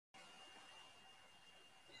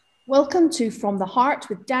Welcome to From the Heart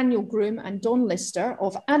with Daniel Groom and Dawn Lister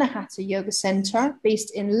of Anahata Yoga Centre,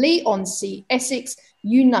 based in Leigh-on-Sea, Essex,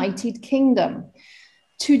 United Kingdom.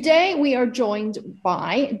 Today we are joined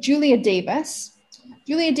by Julia Davis.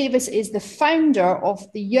 Julia Davis is the founder of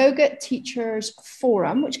the Yoga Teachers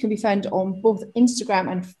Forum, which can be found on both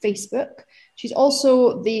Instagram and Facebook. She's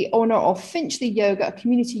also the owner of Finchley Yoga, a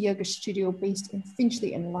community yoga studio based in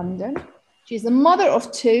Finchley in London. She's the mother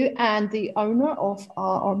of two and the owner of,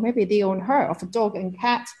 or maybe they own her, of a dog and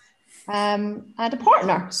cat and a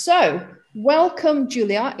partner. So welcome,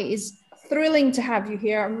 Julia. It is thrilling to have you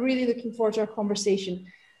here. I'm really looking forward to our conversation.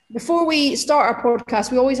 Before we start our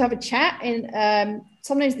podcast, we always have a chat, and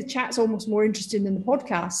sometimes the chat's almost more interesting than the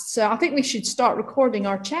podcast. So I think we should start recording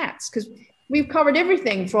our chats because we've covered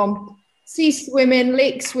everything from sea swimming,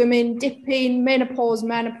 lake swimming, dipping, menopause,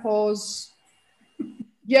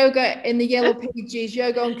 yoga in the yellow pages,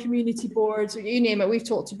 yoga on community boards, you name it. We've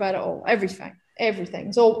talked about it all, everything.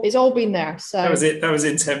 It's all been there. So that was it. That was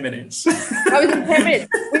in 10 minutes. That was in 10 minutes.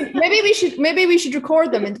 Maybe we should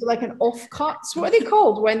record them into like an offcuts. What are they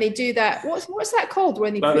called when they do that? What's that called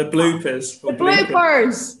when they like the bloopers? The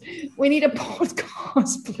bloopers. We need a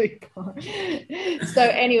podcast blooper. So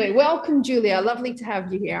anyway, welcome, Julia. Lovely to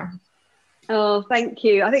have you here. Oh, thank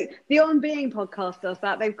you. I think the On Being podcast does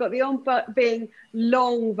that. They've got the On Being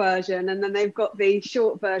long version, and then they've got the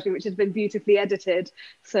short version, which has been beautifully edited.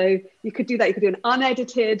 So you could do that. You could do an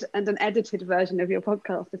unedited and an edited version of your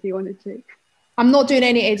podcast if you wanted to. I'm not doing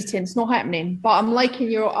any editing. It's not happening. But I'm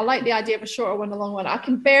liking I like the idea of a shorter one, a long one. I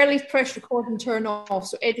can barely press record and turn off,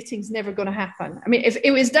 so editing's never going to happen. I mean, if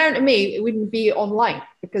it was down to me, it wouldn't be online,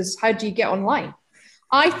 because how do you get online?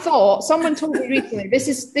 I thought, someone told me recently, this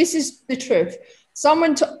is the truth.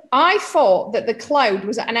 I thought that the cloud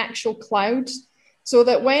was an actual cloud, so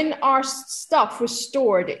that when our stuff was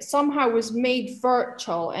stored, it somehow was made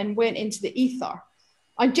virtual and went into the ether.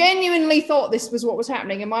 I genuinely thought this was what was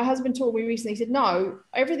happening. And my husband told me recently, he said, no,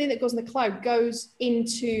 everything that goes in the cloud goes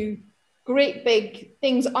into great big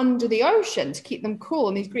things under the ocean to keep them cool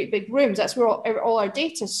in these great big rooms. That's where all our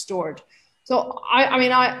data is stored. So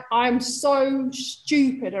I'm so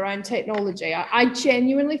stupid around technology. I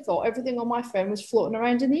genuinely thought everything on my phone was floating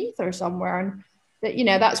around in the ether somewhere, and that,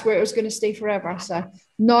 that's where it was going to stay forever. So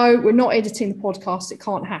no, we're not editing the podcast. It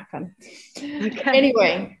can't happen. Okay.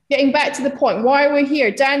 Anyway, getting back to the point, why are we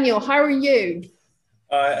here? Daniel, how are you?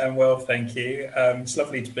 I am well, thank you. It's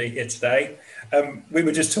lovely to be here today. We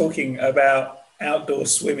were just talking about outdoor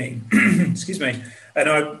swimming. Excuse me. And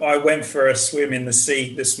I went for a swim in the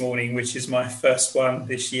sea this morning, which is my first one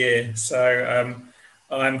this year. So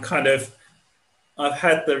I've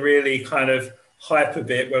had the really kind of hyper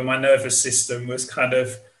bit where my nervous system was kind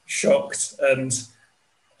of shocked, and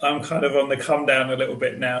I'm kind of on the come down a little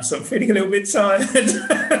bit now. So I'm feeling a little bit tired.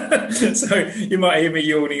 So you might hear me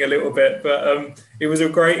yawning a little bit, but it was a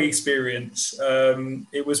great experience.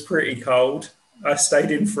 It was pretty cold. I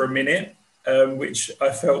stayed in for a minute. Which I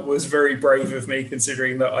felt was very brave of me,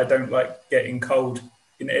 considering that I don't like getting cold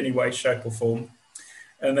in any way, shape or form.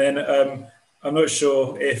 And then I'm not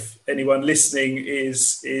sure if anyone listening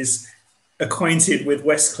is acquainted with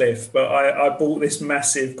Westcliff, but I bought this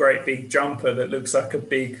massive, great big jumper that looks like a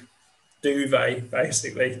big duvet,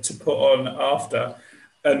 basically, to put on after,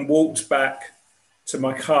 and walked back to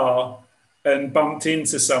my car and bumped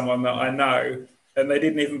into someone that I know. And they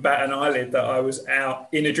didn't even bat an eyelid that I was out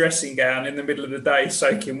in a dressing gown in the middle of the day,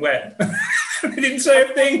 soaking wet. They didn't say a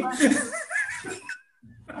thing.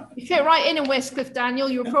 You fit right in Westcliff, Daniel.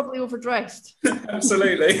 You were probably overdressed.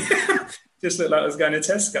 Absolutely. Just looked like I was going to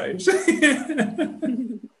Tesco's.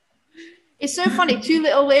 It's so funny, two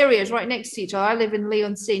little areas right next to each other. I live in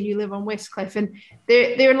Leigh-on-Sea and you live on Westcliff, and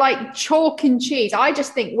they're like chalk and cheese. I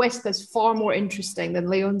just think Westcliff's far more interesting than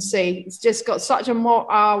Leigh-on-Sea. It's just got such a more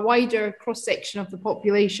wider cross-section of the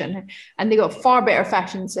population, and they got far better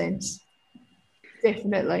fashion sense.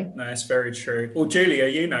 Definitely. No, it's very true. Well, Julia,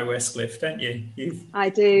 you know Westcliff, don't you? I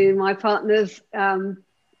do. My partner's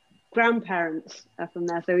grandparents are from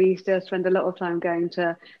there, so we used to spend a lot of time going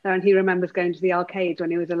to there, and he remembers going to the arcades when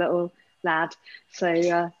he was a little lad. So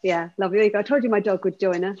yeah, lovely. There you go. I told you my dog would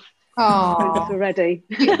join us. Oh, already.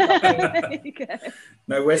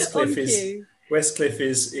 No, Westcliff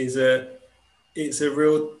is a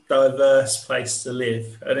real diverse place to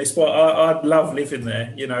live, and it's what I'd love living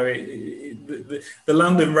there. The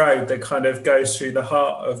London Road that kind of goes through the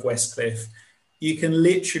heart of Westcliff. You can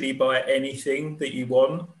literally buy anything that you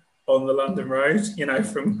want on the London Road.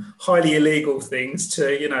 From highly illegal things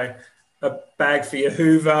to a bag for your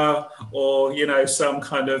Hoover, or some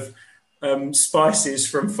kind of spices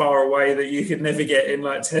from far away that you could never get in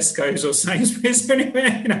like Tesco's or Sainsbury's or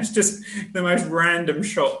anywhere. You know, it's just the most random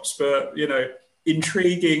shops, but you know,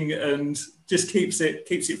 intriguing and just keeps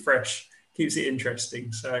it fresh, keeps it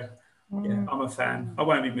interesting. So yeah, I'm a fan. I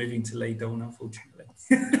won't be moving to Leydon, unfortunately.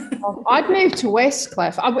 I'd move to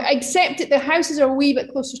Westcliff. Except that the houses are a wee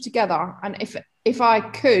bit closer together, and if I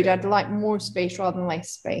could, I'd like more space rather than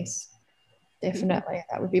less space. Definitely,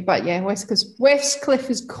 that would be. But yeah, Westcliff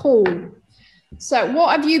is cool. So,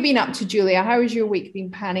 what have you been up to, Julia? How has your week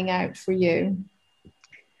been panning out for you?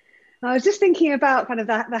 I was just thinking about kind of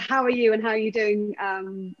the "How are you" and "How are you doing"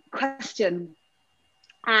 question,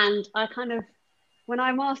 and I kind of, when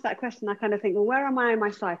I'm asked that question, I kind of think, well, where am I in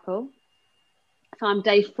my cycle? So I'm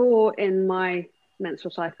day 4 in my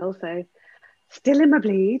menstrual cycle, so still in my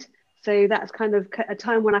bleed. So that's kind of a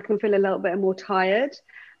time when I can feel a little bit more tired.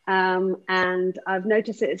 And I've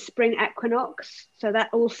noticed it's spring equinox, so that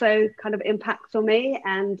also kind of impacts on me.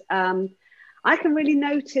 And I can really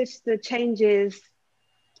notice the changes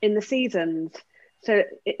in the seasons. So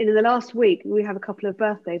in the last week, we have a couple of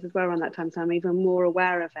birthdays as well around that time, so I'm even more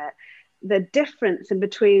aware of it. The difference in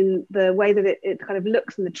between the way that it kind of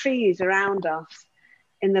looks in the trees around us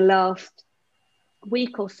in the last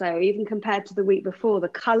week or so, even compared to the week before, the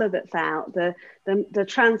color that's out, the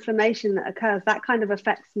transformation that occurs, that kind of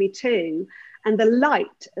affects me too. And the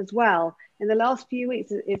light as well. In the last few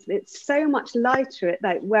weeks, it's so much lighter.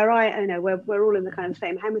 Like where we're all in the kind of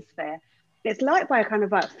same hemisphere. It's light by kind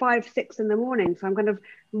of like 5, 6 in the morning. So I'm kind of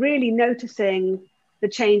really noticing the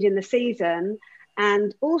change in the season.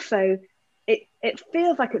 And also it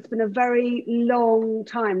feels like it's been a very long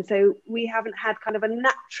time. So we haven't had kind of a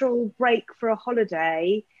natural break for a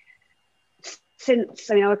holiday since,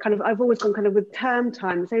 I've always gone kind of with term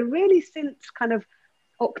time. So really since kind of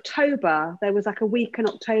October, there was like a week in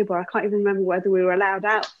October. I can't even remember whether we were allowed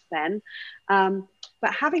out then.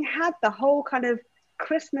 But having had the whole kind of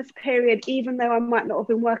Christmas period, even though I might not have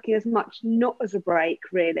been working as much, not as a break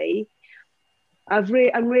really, I'm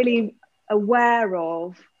really aware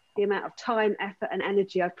of the amount of time, effort and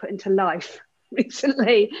energy I've put into life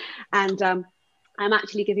recently. And I'm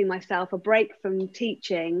actually giving myself a break from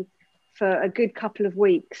teaching for a good couple of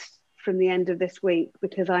weeks from the end of this week,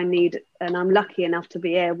 because I'm lucky enough to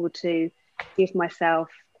be able to give myself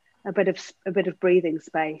a bit of breathing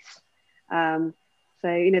space. So,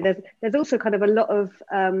 there's also kind of a lot of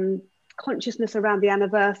consciousness around the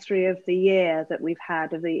anniversary of the year that we've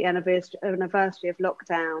had, of the anniversary of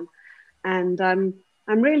lockdown. And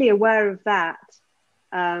I'm really aware of that,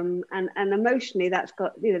 and emotionally, that's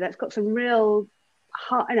got some real.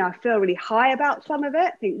 I feel really high about some of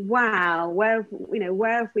it. I think, wow, where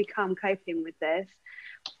have we come coping with this?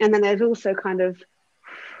 And then there's also kind of,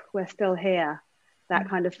 we're still here, that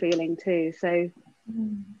kind of feeling too. So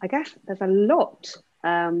I guess there's a lot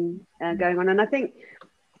going on, and I think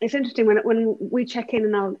it's interesting when we check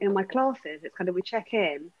in my classes. It's kind of, we check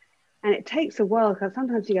in, and it takes a while, because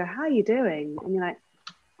sometimes you go, "How are you doing?" And you're like,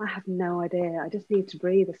 "I have no idea. I just need to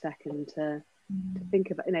breathe a second to think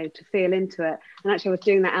about, to feel into it." And actually, I was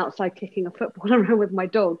doing that outside, kicking a football around with my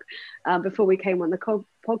dog before we came on the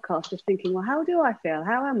podcast, just thinking, well, how do I feel?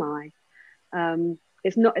 How am I?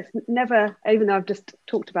 It's never, even though I've just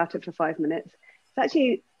talked about it for 5 minutes, it's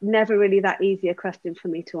actually never really that easy a question for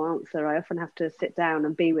me to answer. I often have to sit down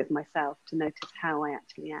and be with myself to notice how I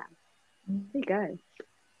actually am. There you go.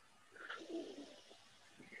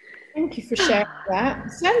 Thank you for sharing that.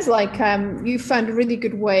 It sounds like you found a really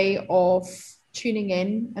good way of tuning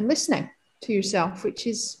in and listening to yourself, which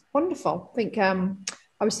is wonderful. I think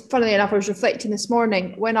funnily enough, I was reflecting this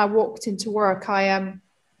morning when I walked into work. I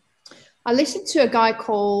listened to a guy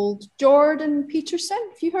called Jordan Peterson.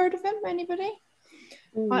 Have you heard of him? Anybody?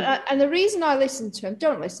 And the reason I listen to him,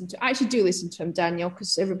 I actually do listen to him, Daniel,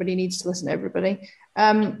 because everybody needs to listen to everybody.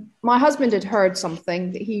 My husband had heard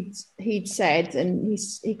something that he'd said, and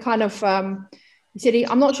he kind of he said,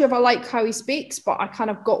 I'm not sure if I like how he speaks, but I kind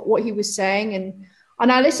of got what he was saying,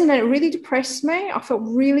 and I listened, and it really depressed me. I felt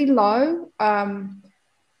really low.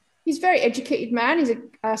 He's a very educated man. He's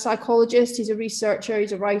a psychologist. He's a researcher.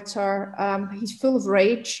 He's a writer. He's full of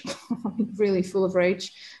rage, really full of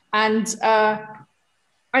rage, and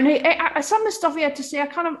some of the stuff he had to say, I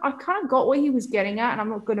kind of got what he was getting at, and I'm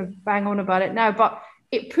not going to bang on about it now, but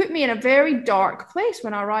it put me in a very dark place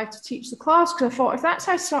when I arrived to teach the class, because I thought, if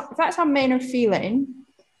that's how men are feeling,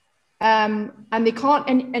 and they can't,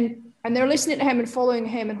 and they're listening to him and following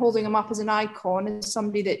him and holding him up as an icon, as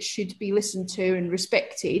somebody that should be listened to and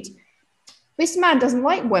respected. This man doesn't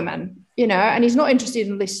like women, and he's not interested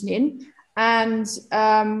in listening. And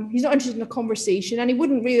he's not interested in a conversation, and he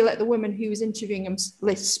wouldn't really let the woman who was interviewing him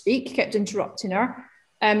speak. He kept interrupting her.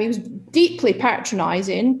 He was deeply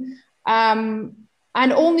patronising, and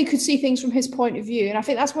only could see things from his point of view. And I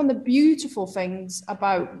think that's one of the beautiful things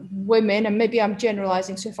about women, and maybe I'm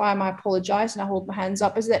generalising, so if I am, I apologise and I hold my hands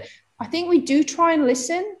up, is that I think we do try and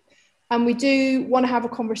listen, and we do want to have a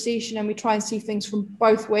conversation, and we try and see things from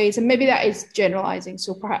both ways. And maybe that is generalising,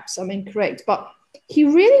 so perhaps I'm incorrect, but he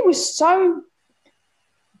really was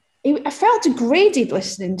I felt degraded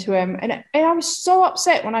listening to him. And I was so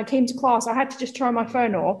upset when I came to class. I had to just turn my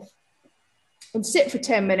phone off and sit for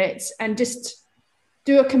 10 minutes and just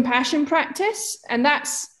do a compassion practice. And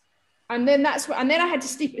then I had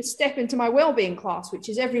to step into my wellbeing class, which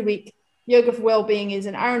is every week. Yoga for Wellbeing is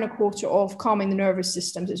an hour and a quarter of calming the nervous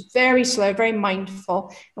system. So it's very slow, very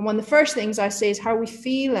mindful. And one of the first things I say is, how are we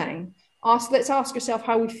feeling? Let's ask ourselves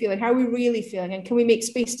how we're feeling, how are we really feeling, and can we make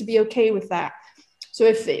space to be okay with that? So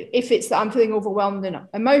if it's that I'm feeling overwhelmed and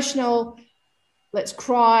emotional, let's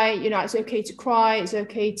cry. It's okay to cry. It's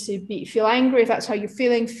okay to feel angry if that's how you're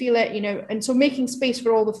feeling. Feel it. And so making space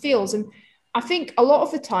for all the feels. And I think a lot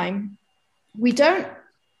of the time we don't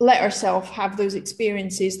let ourselves have those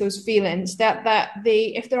experiences, those feelings that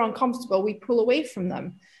if they're uncomfortable, we pull away from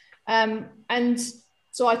them. And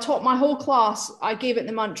so I taught my whole class, I gave it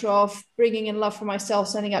the mantra of bringing in love for myself,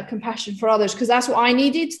 sending out compassion for others, because that's what I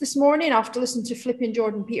needed this morning after listening to flipping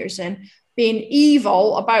Jordan Peterson being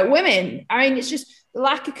evil about women. I mean, it's just the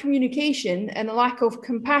lack of communication and the lack of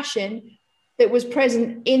compassion that was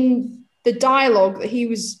present in the dialogue that he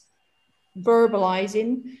was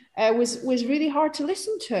verbalizing was really hard to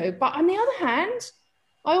listen to. But on the other hand,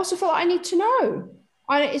 I also felt I need to know.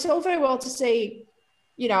 It's all very well to say,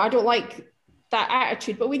 I don't like that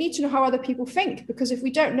attitude, but we need to know how other people think, because if we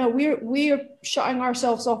don't know, we're shutting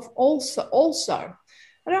ourselves off also.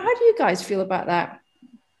 I don't know, how do you guys feel about that?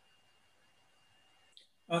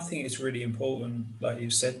 I think it's really important, like you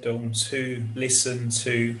said, Dawn, to listen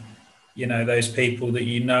to, those people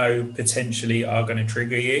that potentially are going to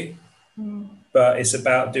trigger you. But it's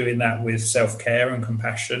about doing that with self-care and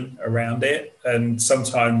compassion around it. And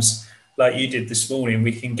sometimes, like you did this morning,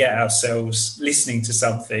 we can get ourselves listening to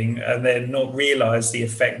something and then not realise the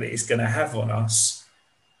effect that it's going to have on us,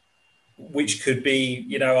 which could be,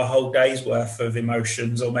 a whole day's worth of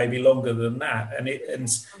emotions or maybe longer than that.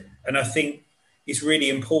 And I think it's really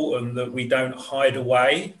important that we don't hide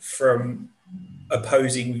away from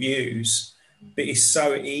opposing views. But it's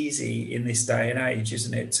so easy in this day and age,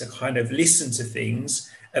 isn't it, to kind of listen to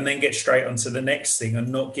things and then get straight onto the next thing and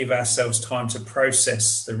not give ourselves time to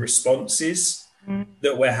process the responses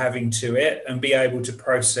that we're having to it, and be able to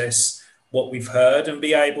process what we've heard and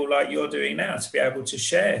be able, like you're doing now, to be able to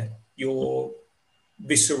share your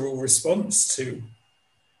visceral response to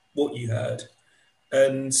what you heard.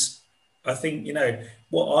 And I think,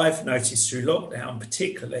 what I've noticed through lockdown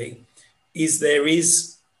particularly is there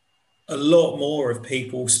is a lot more of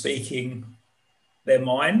people speaking their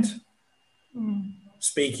mind,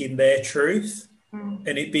 speaking their truth,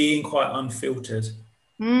 and it being quite unfiltered.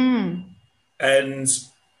 And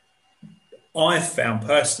I've found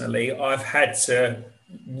personally, I've had to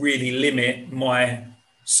really limit my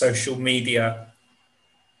social media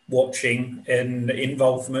watching and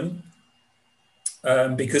involvement,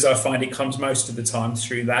 because I find it comes most of the time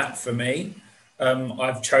through that for me.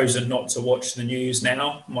 I've chosen not to watch the news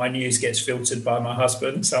now. My news gets filtered by my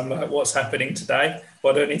husband. So I'm like, what's happening today?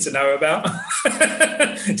 What do I need to know about?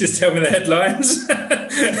 Just tell me the headlines.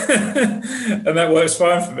 And that works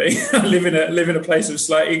fine for me. I live in a place of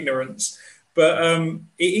slight ignorance. But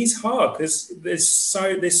it is hard because there's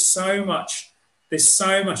so much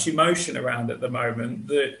emotion around at the moment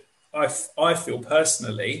that I feel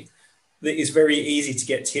personally that it's very easy to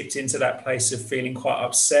get tipped into that place of feeling quite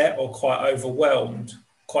upset or quite overwhelmed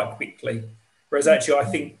quite quickly. Whereas actually, I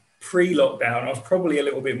think pre-lockdown, I was probably a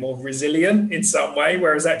little bit more resilient in some way,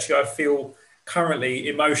 whereas actually I feel currently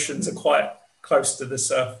emotions are quite close to the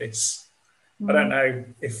surface. I don't know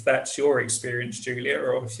if that's your experience, Julia,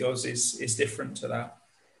 or if yours is different to that.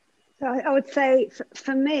 So I would say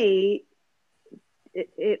for me,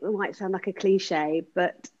 it might sound like a cliche,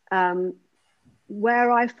 but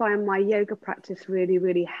where I find my yoga practice really,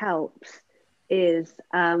 really helps is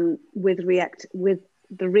with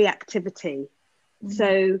the reactivity.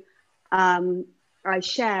 So I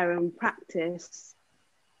share and practice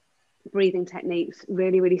breathing techniques,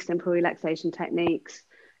 really, really simple relaxation techniques,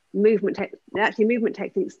 movement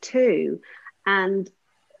techniques too. And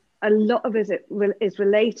a lot of it is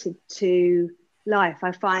related to life.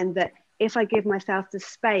 I find that if I give myself the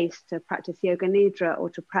space to practice yoga nidra, or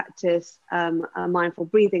to practice a mindful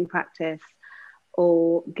breathing practice,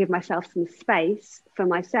 or give myself some space for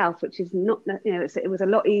myself, which is not, it was a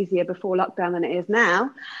lot easier before lockdown than it is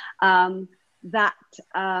now. That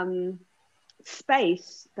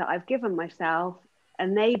space that I've given myself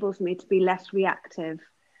enables me to be less reactive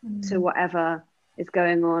to whatever is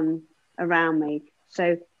going on around me.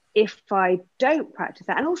 So if I don't practice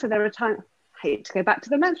that, and also there are times, I hate to go back to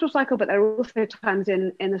the menstrual cycle, but there are also times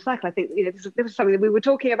in the cycle, I think, this is something that we were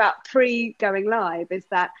talking about pre going live, is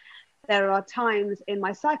that there are times in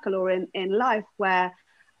my cycle or in life where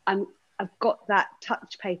I've got that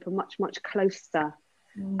touch paper much closer.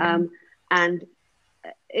 And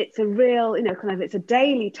it's a real, it's a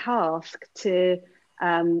daily task to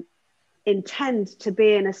intend to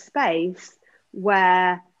be in a space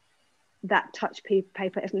where that touch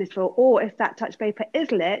paper isn't lit, or if that touch paper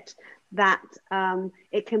is lit, that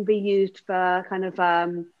it can be used for kind of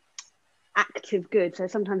active good. So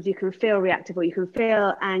sometimes you can feel reactive, or you can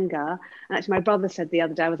feel anger. And actually, my brother said the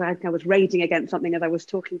other day, I was raging against something as I was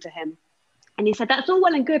talking to him, and he said, that's all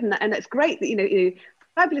well and good, and it's great that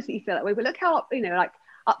fabulous that you feel that way, but look how like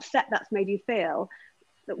upset that's made you feel.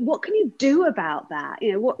 What can you do about that?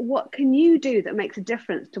 What can you do that makes a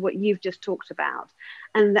difference to what you've just talked about?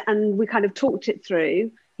 And we kind of talked it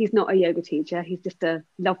through. He's not a yoga teacher, he's just a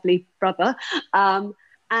lovely brother,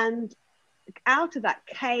 and out of that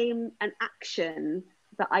came an action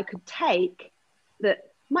that I could take that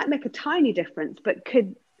might make a tiny difference, but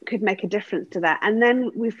could make a difference to that. And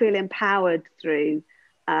then we feel empowered through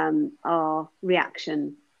our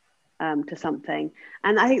reaction to something.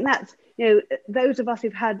 And I think that's, those of us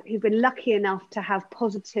who've been lucky enough to have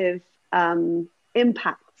positive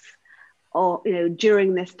impacts or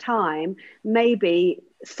during this time, maybe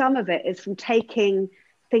some of it is from taking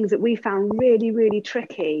things that we found really, really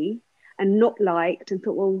tricky and not liked, and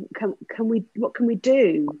thought, well, what can we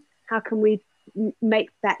do? How can we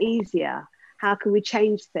make that easier? How can we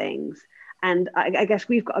change things? And I guess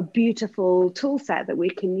we've got a beautiful tool set that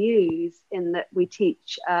we can use, in that we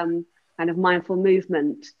teach kind of mindful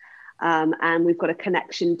movement, and we've got a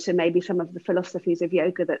connection to maybe some of the philosophies of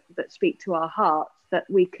yoga that speak to our hearts, that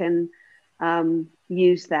we can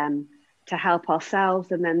use them to help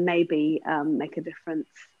ourselves, and then maybe make a difference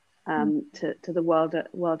to the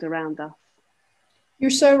world around us. You're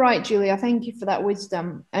so right, Julia. Thank you for that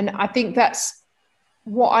wisdom. And I think that's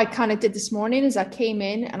what I kind of did this morning. Is I came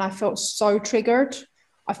in and I felt so triggered.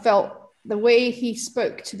 I felt the way he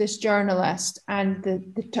spoke to this journalist, and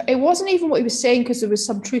it wasn't even what he was saying, because there was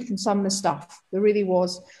some truth in some of the stuff. There really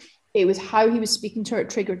was. It was how he was speaking to her. It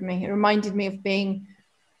triggered me. It reminded me of being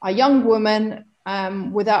a young woman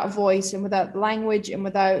without a voice and without language and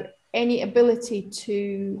without any ability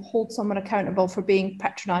to hold someone accountable for being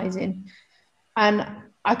patronizing. And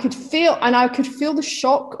I could feel the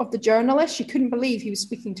shock of the journalist. She couldn't believe he was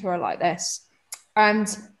speaking to her like this. And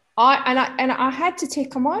I had to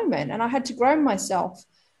take a moment, and I had to ground myself.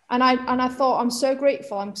 And I thought, I'm so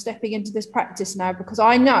grateful I'm stepping into this practice now, because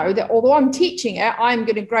I know that although I'm teaching it, I'm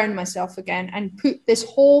going to ground myself again and put this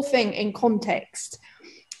whole thing in context.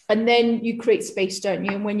 And then you create space, don't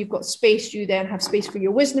you? And when you've got space, you then have space for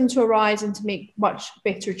your wisdom to arise and to make much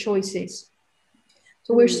better choices.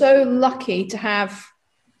 So we're so lucky to have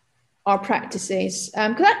our practices.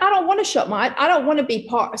 Because I don't want to I don't want to be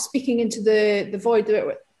part of speaking into the void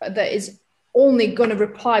that is only going to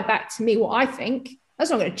reply back to me what I think. That's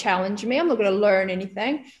not going to challenge me. I'm not going to learn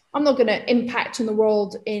anything. I'm not going to impact in the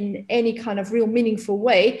world in any kind of real meaningful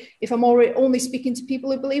way if I'm already only speaking to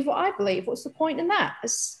people who believe what I believe. What's the point in that?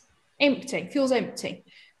 It's empty. It feels empty.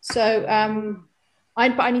 So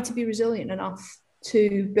but I need to be resilient enough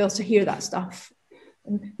to be able to hear that stuff.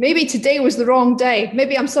 And maybe today was the wrong day.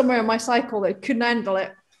 Maybe I'm somewhere in my cycle that couldn't handle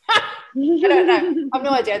it. I don't know. I've no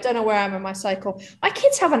idea. I don't know where I am in my cycle. My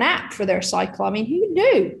kids have an app for their cycle. I mean, who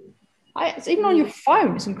knew? It's even on your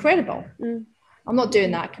phone. It's incredible. I'm not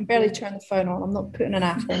doing that. I can barely turn the phone on. I'm not putting an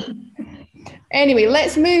app in. Anyway,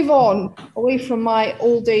 let's move on away from my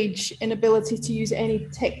old age inability to use any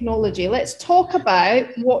technology. Let's talk about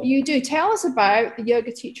what you do. Tell us about the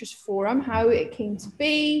Yoga Teachers Forum, how it came to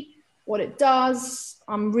be, what it does.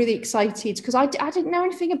 I'm really excited because I didn't know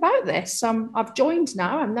anything about this. I've joined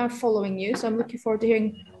now. I'm now following you, so I'm looking forward to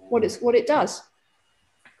hearing what it does.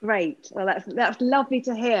 Great. Well, that's lovely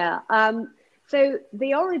to hear. So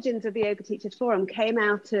the origins of the Yoga Teachers Forum came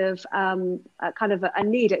out of kind of a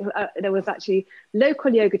need. There was actually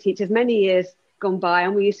local yoga teachers many years gone by,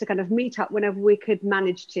 and we used to kind of meet up whenever we could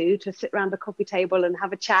manage to sit around the coffee table and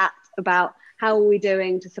have a chat about how are we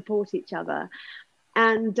doing to support each other.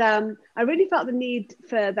 And I really felt the need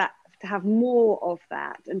for that have more of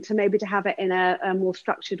that, and to maybe to have it in a more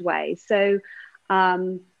structured way. So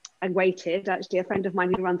I waited. Actually, a friend of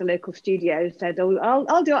mine who runs a local studio said, "Oh,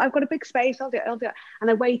 I'll do it. I've got a big space. I'll do it." And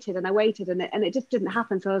I waited and I waited, and it just didn't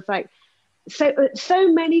happen. So I was like,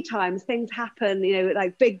 so many times things happen, you know,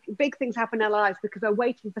 like big things happen in our lives because we're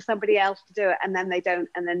waiting for somebody else to do it, and then they don't,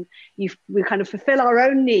 and then we kind of fulfill our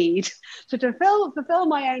own need. So to fulfill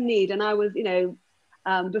my own need, and I was, you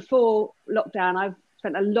know, before lockdown, I've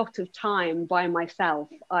spent a lot of time by myself.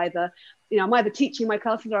 Either, you know, I'm either teaching my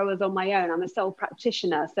classes or I was on my own. I'm a sole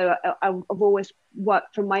practitioner, so I've always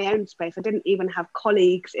worked from my own space. I didn't even have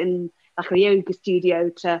colleagues in like a yoga studio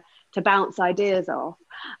to bounce ideas off.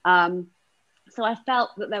 So I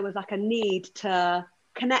felt that there was like a need to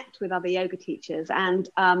connect with other yoga teachers. And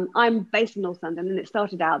I'm based in North London, and it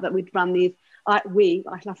started out that we'd run these, I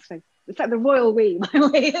love to say, it's like the royal we, my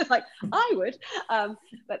way. It's like, I would.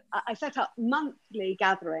 But I set up monthly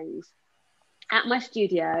gatherings at my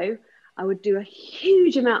studio. I would do a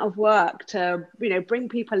huge amount of work to, you know, bring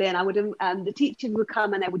people in. I would, the teachers would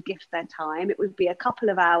come and they would gift their time. It would be a couple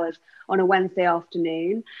of hours on a Wednesday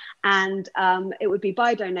afternoon, and it would be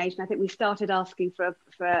by donation. I think we started asking for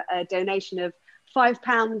a donation of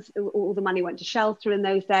 £5. All the money went to shelter in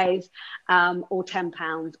those days, or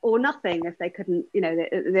 £10, or nothing if they couldn't. You know,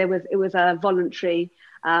 it was a voluntary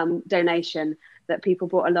donation that people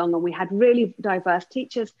brought along, and we had really diverse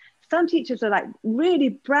teachers. Some teachers are like really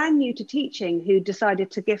brand new to teaching who decided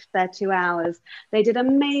to gift their 2 hours. They did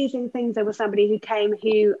amazing things. There was somebody who came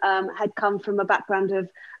who had come from a background of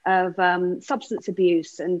substance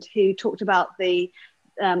abuse, and who talked about the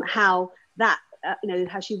how that you know,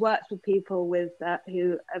 how she works with people with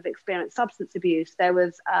who have experienced substance abuse. There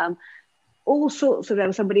was all sorts of, there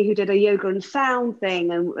was somebody who did a yoga and sound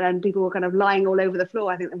thing, and people were kind of lying all over the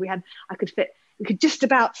floor. I think that we could just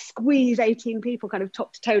about squeeze 18 people kind of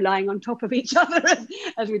top to toe lying on top of each other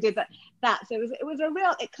as we did that. So it was a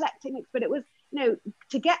real eclectic mix, but it was, you know,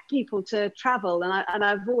 to get people to travel. And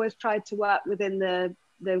I've always tried to work within the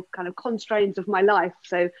kind of constraints of my life.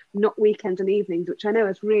 So not weekends and evenings, which I know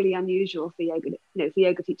is really unusual for yoga, you know, for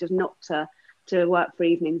yoga teachers not to work for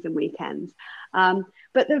evenings and weekends.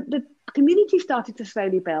 But the community started to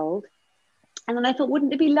slowly build. And then I thought,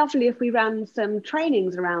 wouldn't it be lovely if we ran some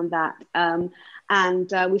trainings around that?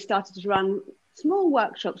 And we started to run small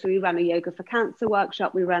workshops. So we ran a yoga for cancer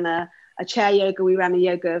workshop. We ran a chair yoga. We ran a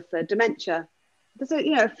yoga for dementia. There's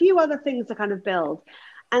a few other things to kind of build.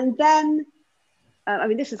 And then, I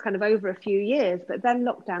mean, this is kind of over a few years, but then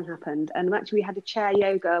lockdown happened. And actually we had a chair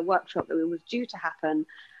yoga workshop that was due to happen.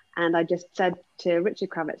 And I just said to Richard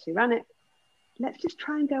Kravitz, who ran it, let's just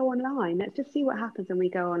try and go online. Let's just see what happens when we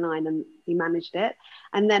go online. And he managed it.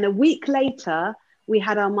 And then a week later, we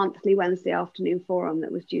had our monthly Wednesday afternoon forum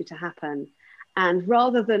that was due to happen. And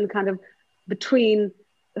rather than kind of between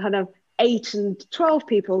kind of 8 and 12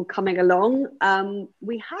 people coming along,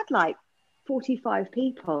 we had like 45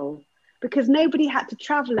 people, because nobody had to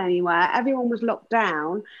travel anywhere. Everyone was locked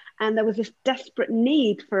down, and there was this desperate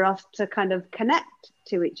need for us to kind of connect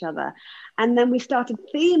to each other. And then we started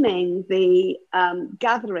theming the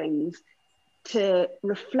gatherings to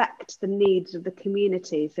reflect the needs of the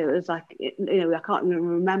community. So it was like, you know, I can't even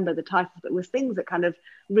remember the titles, but it was things that kind of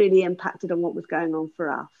really impacted on what was going on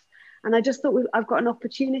for us. And I just thought, I've got an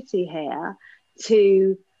opportunity here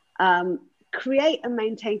to create and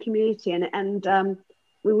maintain community. And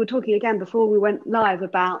we were talking again before we went live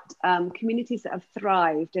about communities that have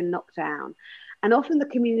thrived in lockdown. And often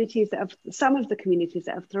some of the communities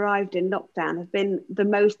that have thrived in lockdown have been the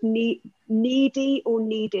most needy or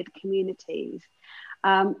needed communities.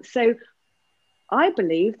 So I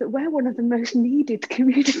believe that we're one of the most needed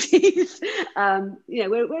communities. You know,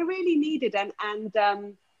 we're really needed,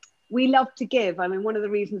 and we love to give. I mean, one of the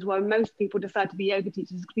reasons why most people decide to be yoga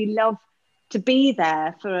teachers is because we love to be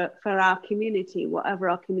there for our community, whatever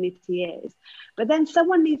our community is. But then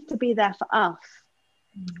someone needs to be there for us.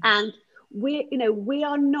 And we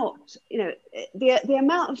are not, you know, the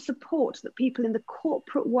amount of support that people in the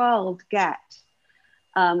corporate world get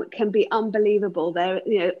can be unbelievable. There,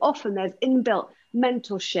 you know, often there's inbuilt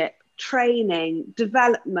mentorship, training,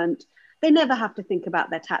 development. They never have to think about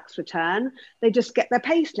their tax return. They just get their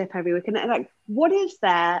pay slip every week. And they're like, what is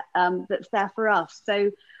there that's there for us?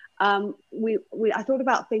 So I thought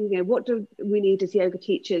about things, you know, what do we need as yoga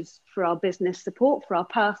teachers for our business support, for our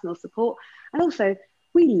personal support? And also,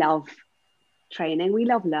 we love training, we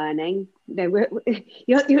love learning. You know,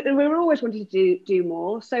 we're always wanting to do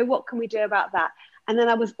more. So what can we do about that? And then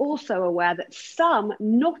I was also aware that some,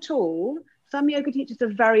 not all, some yoga teachers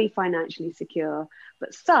are very financially secure,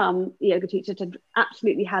 but some yoga teachers have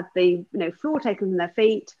absolutely had the, you know, floor taken from their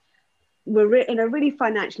feet. we're in a really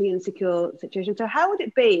financially insecure situation. So how would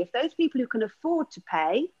it be if those people who can afford to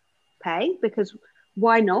pay, because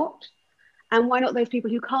why not? And why not those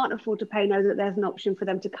people who can't afford to pay know that there's an option for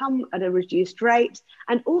them to come at a reduced rate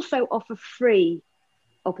and also offer free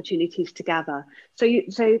opportunities to gather.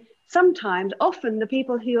 So sometimes, often the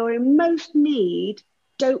people who are in most need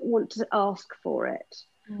don't want to ask for it.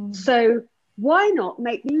 So why not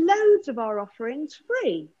make loads of our offerings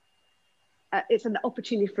free? It's an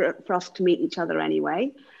opportunity for us to meet each other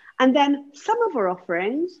anyway. And then some of our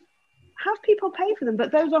offerings, have people pay for them,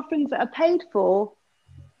 but those offerings that are paid for,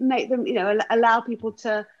 make them, allow people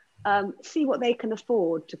to see what they can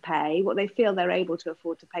afford to pay, what they feel they're able to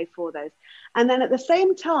afford to pay for those. And then at the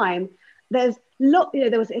same time, there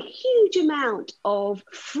was a huge amount of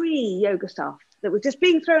free yoga stuff that was just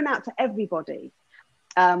being thrown out to everybody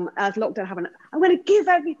as lockdown happened. I'm going to give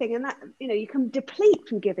everything, and that, you can deplete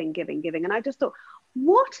from giving. And I just thought,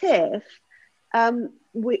 what if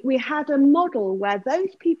we had a model where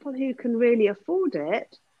those people who can really afford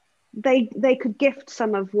it, they could gift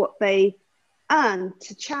some of what they earn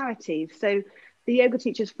to charities. So the Yoga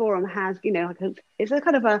Teachers Forum has, it's a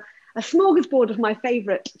kind of a smorgasbord of my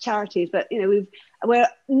favourite charities, but we're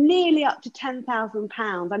nearly up to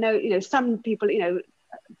 £10,000. I know, some people,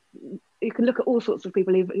 you can look at all sorts of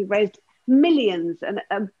people who've raised millions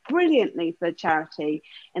and brilliantly for charity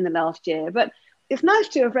in the last year. But it's nice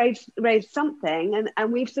to have raised something,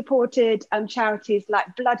 and we've supported charities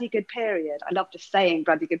like Bloody Good Period. I love just saying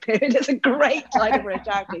Bloody Good Period. It's a great title for a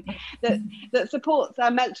charity that supports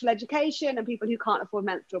menstrual education and people who can't afford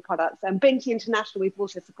menstrual products. And Binti International we've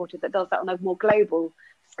also supported, that does that on a more global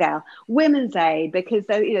scale. Women's Aid, because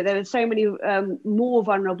there are so many more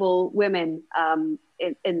vulnerable women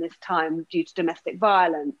in this time due to domestic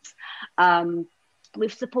violence.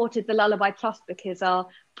 We've supported the Lullaby Trust because our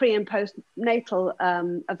pre and postnatal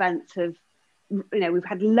events have, we've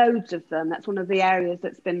had loads of them. That's one of the areas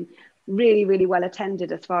that's been really, really well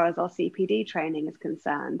attended as far as our CPD training is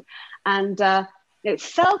concerned. And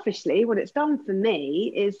selfishly, what it's done for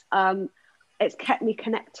me is it's kept me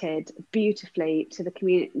connected beautifully to the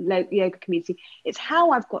yoga community. It's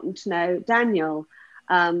how I've gotten to know Daniel.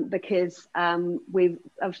 Because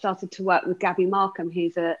I've started to work with Gabby Markham,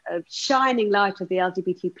 who's a shining light of the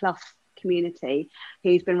LGBT plus community,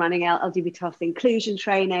 who's been running LGBT plus inclusion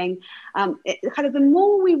training. The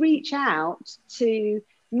more we reach out to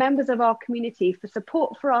members of our community for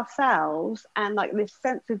support for ourselves and like this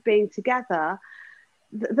sense of being together,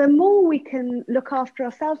 the more we can look after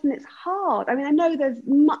ourselves. And it's hard. I mean, I know there's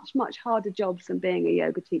much, much harder jobs than being a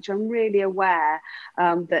yoga teacher. I'm really aware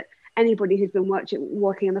that anybody who's been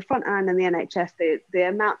working in the front line in the NHS, the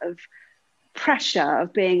amount of pressure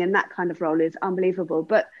of being in that kind of role is unbelievable.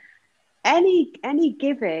 But any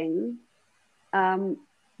giving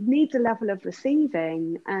needs a level of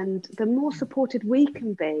receiving, and the more supported we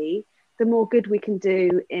can be, the more good we can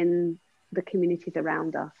do in the communities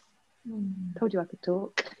around us. Told you I could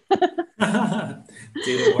talk.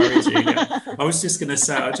 Didn't worry, Julia. I was just going to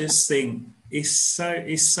say, I just think it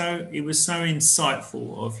was so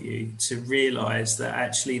insightful of you to realise that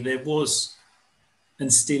actually there was,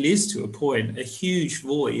 and still is to a point, a huge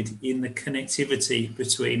void in the connectivity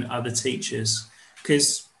between other teachers.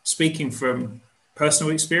 Because speaking from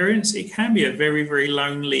personal experience, it can be a very, very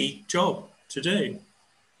lonely job to do.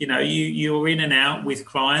 You're in and out with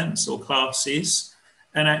clients or classes.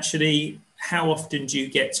 And actually, how often do you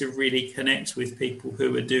get to really connect with people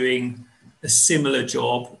who are doing a similar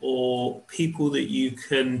job, or people that you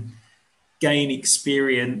can gain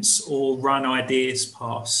experience or run ideas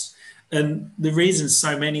past? And the reason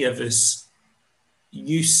so many of us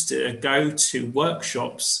used to go to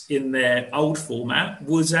workshops in their old format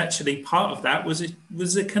was actually part of that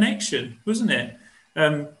was a connection, wasn't it?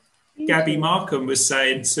 Gabby Markham was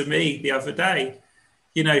saying to me the other day,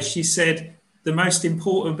 she said, the most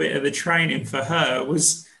important bit of the training for her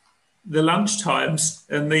was the lunch times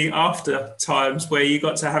and the after times where you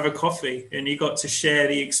got to have a coffee and you got to share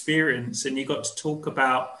the experience and you got to talk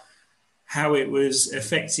about how it was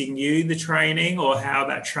affecting you, the training, or how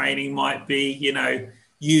that training might be,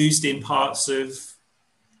 used in parts of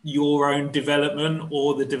your own development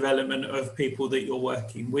or the development of people that you're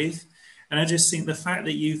working with. And I just think the fact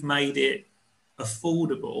that you've made it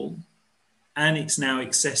affordable and it's now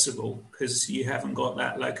accessible because you haven't got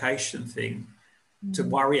that location thing to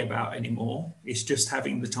worry about anymore. It's just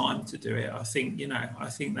having the time to do it. I think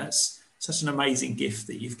that's such an amazing gift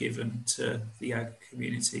that you've given to the yoga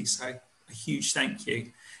community. So a huge thank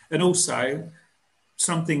you. And also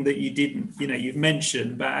something that you didn't, you've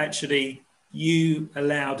mentioned, but actually you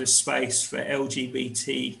allowed a space for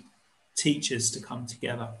LGBT teachers to come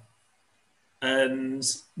together. and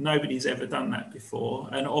nobody's ever done that before.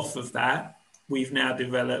 And off of that, we've now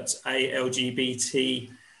developed a LGBT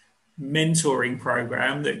mentoring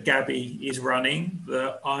program that Gabby is running,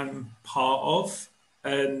 that I'm part of,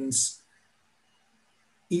 and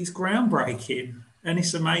it's groundbreaking and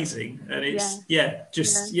it's amazing. And it's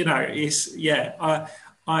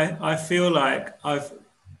I feel like I've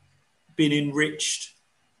been enriched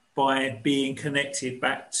by being connected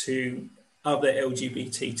back to other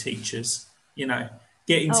LGBT teachers.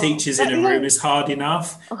 Getting teachers in a room is hard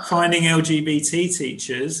enough. Finding LGBT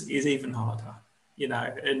teachers is even harder.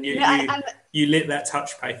 And you lit that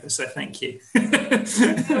touch paper, so thank you.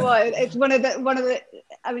 It's one of the.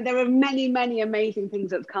 I mean, there are many amazing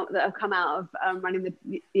things that have come out of running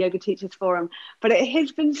the Yoga Teachers Forum, but it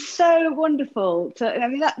has been so wonderful to. I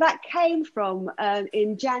mean, that came from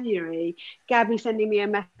in January, Gabby sending me a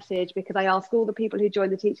message because I asked all the people who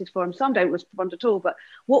joined the Teachers Forum. Some don't respond at all, but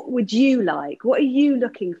what would you like? What are you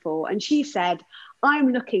looking for? And she said,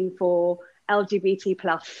 I'm looking for LGBT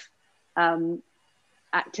plus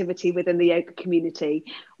activity within the yoga community.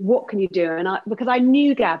 What can you do? And because I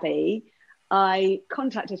knew Gabby, I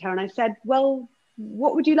contacted her and I said, well,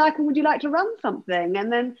 what would you like, and would you like to run something?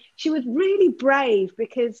 And then she was really brave,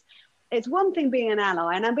 because it's one thing being an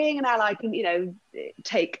ally, and being an ally can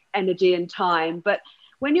take energy and time, but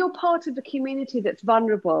when you're part of a community that's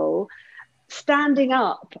vulnerable, standing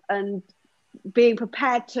up and being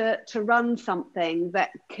prepared to run something that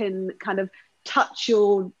can kind of touch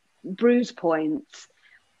your bruise points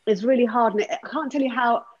is really hard. And I can't tell you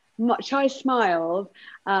how much I smiled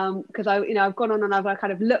because I've gone on and I've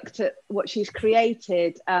kind of looked at what she's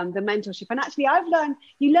created, the mentorship, and actually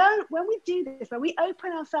you learn when we do this, when we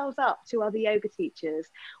open ourselves up to other yoga teachers,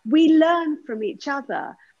 we learn from each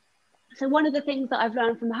other. So one of the things that I've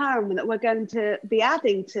learned from her and that we're going to be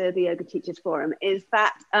adding to the Yoga Teachers Forum is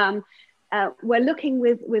that we're looking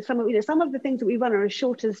with some of the things that we run are as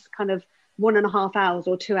short as kind of 1.5 hours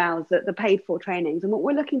or 2 hours, the paid for trainings. And what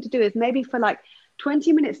we're looking to do is maybe for like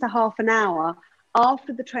 20 minutes to half an hour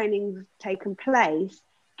after the training's taken place,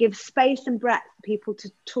 give space and breadth for people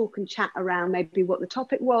to talk and chat around maybe what the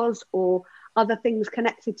topic was or other things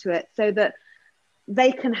connected to it, so that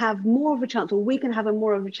they can have more of a chance, or we can have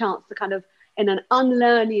more of a chance to kind of, in an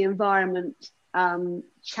unlearning environment,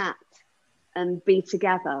 chat and be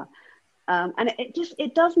together. And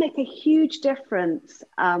it does make a huge difference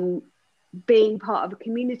being part of a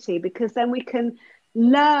community, because then we can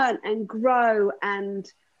learn and grow and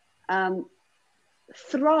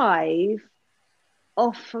thrive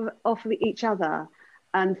off of each other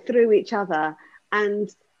and through each other. And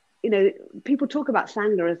people talk about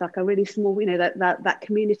Sangha as like a really small, that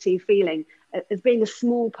community feeling as being a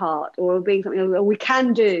small part, or being something that we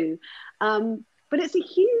can do, but it's a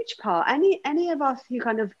huge part. Any of us who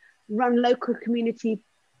kind of run local community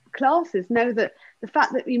classes know that the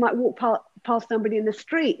fact that you might walk past somebody in the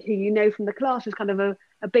street who from the class is kind of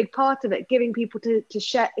a big part of it. Giving people to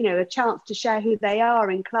share, a chance to share who they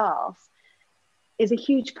are in class is a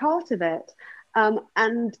huge part of it.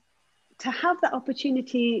 And to have that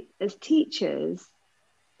opportunity as teachers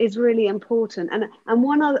is really important. And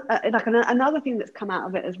one other, another thing that's come out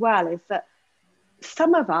of it as well is that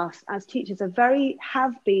some of us as teachers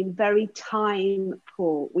have been very time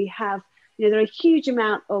poor. We have, there are a huge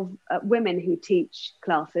amount of women who teach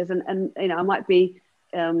classes, and I might be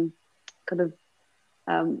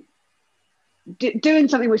doing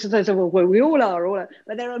something which is well, we all are,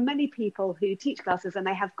 but there are many people who teach classes and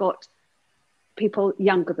they have got people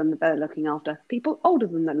younger than they're looking after, people older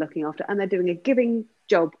than they're looking after, and they're doing a giving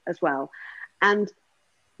job as well. And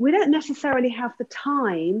we don't necessarily have the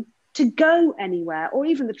time to go anywhere, or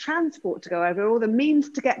even the transport to go over, or the means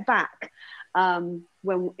to get back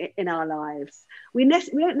when in our lives. We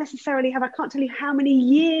don't necessarily have, I can't tell you how many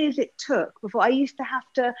years it took before I used to have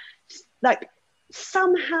to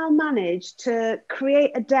somehow manage to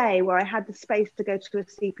create a day where I had the space to go to a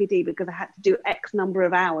CPD, because I had to do X number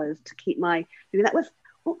of hours to keep I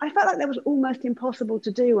felt like that was almost impossible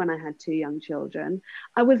to do when I had 2 young children.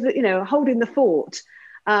 I was, holding the fort.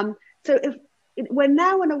 So we're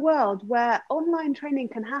now in a world where online training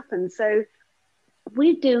can happen. So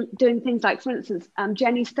we're doing things like, for instance,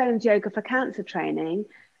 Jenny Stone's Yoga for Cancer training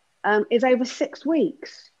is over 6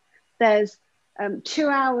 weeks. There's 2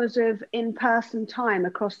 hours of in-person time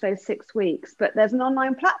across those 6 weeks, but there's an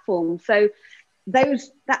online platform. So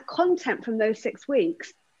that content from those 6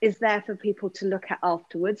 weeks is there for people to look at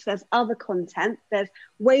afterwards. There's other content. There's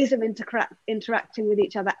ways of interacting with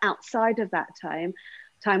each other outside of that time.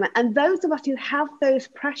 And those of us who have those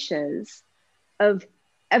pressures of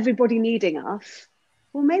everybody needing us,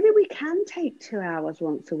 well, maybe we can take 2 hours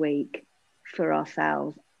once a week for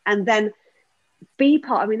ourselves, and then be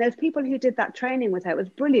part. I mean, those people who did that training with her, it was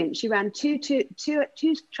brilliant. She ran two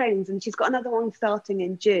trainings, and she's got another one starting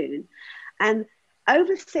in June. And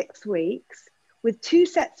over 6 weeks, with 2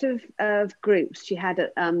 sets of groups, she had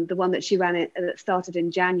the one that she ran that started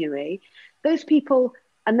in January. Those people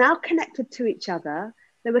are now connected to each other.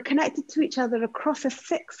 They were connected to each other across a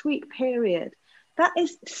 6-week period. That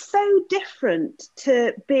is so different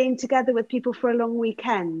to being together with people for a long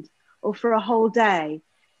weekend or for a whole day.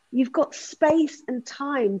 You've got space and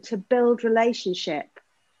time to build relationship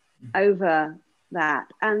over that.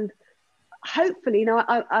 And hopefully, you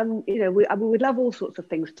know, we would love all sorts of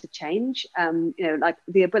things to change. You know, like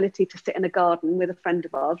the ability to sit in a garden with a friend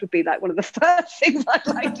of ours would be like one of the first things I'd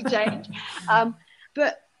like to change.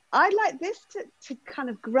 But I'd like this to kind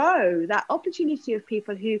of grow that opportunity of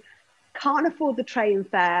people who can't afford the train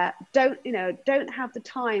fare, don't have the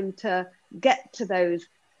time to get to those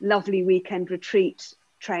lovely weekend retreat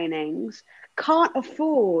trainings, can't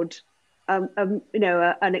afford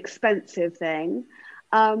an expensive thing.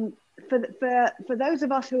 For those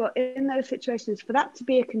of us who are in those situations, for that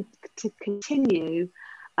to continue,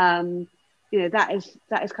 that is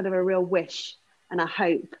kind of a real wish and a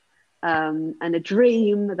hope and a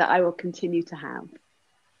dream that I will continue to have.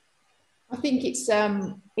 I think it's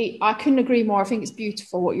I couldn't agree more. I think it's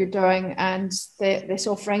beautiful what you're doing and this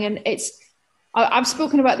offering, and I've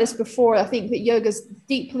spoken about this before. I think that yoga's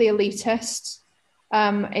deeply elitist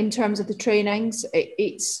in terms of the trainings.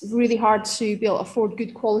 It's really hard to be able to afford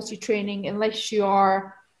good quality training unless you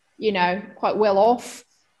are, quite well off.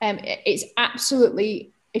 It's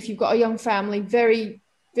absolutely, if you've got a young family, very,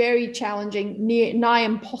 very challenging, nigh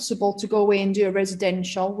impossible to go away and do a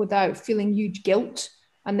residential without feeling huge guilt.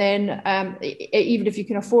 And then even if you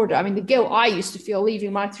can afford it, I mean, the guilt I used to feel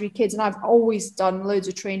leaving my 3 kids, and I've always done loads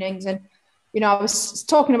of trainings. And, I was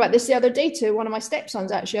talking about this the other day to one of my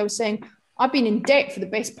stepsons, actually. I was saying, I've been in debt for the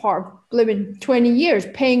best part of blooming 20 years,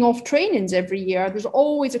 paying off trainings every year. There's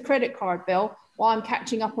always a credit card bill while I'm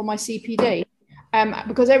catching up on my CPD.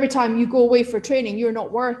 Because every time you go away for training, you're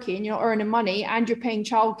not working, you're not earning money, and you're paying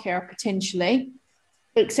childcare potentially,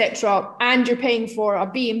 etc. And you're paying for a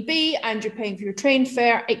B&B, and you're paying for your train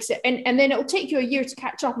fare, and then it'll take you a year to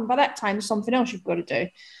catch up. And by that time, there's something else you've got to do.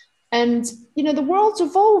 And, the world's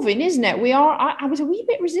evolving, isn't it? I was a wee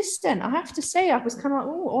bit resistant. I have to say, I was kind of like,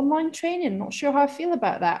 online training, not sure how I feel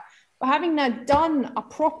about that. But having now done a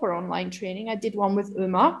proper online training, I did one with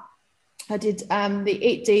Uma. I did the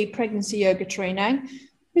 8-day pregnancy yoga training.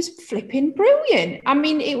 It was flipping brilliant. I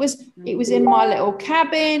mean, it was in my little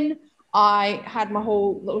cabin. I had my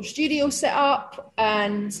whole little studio set up,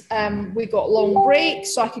 and we got long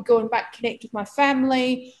breaks so I could go and back connect with my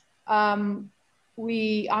family.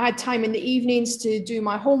 I had time in the evenings to do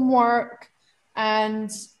my homework,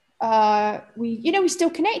 and we still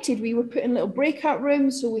connected. We were put in little breakout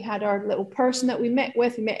rooms, so we had our little person that we met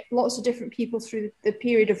with. We met lots of different people through the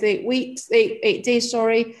period of the 8 days.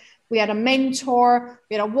 We had a mentor.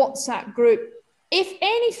 We had a WhatsApp group. If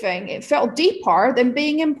anything, it felt deeper than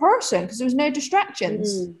being in person because there was no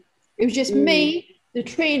distractions. It was just me, the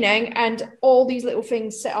training, and all these little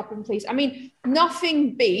things set up in place. I mean,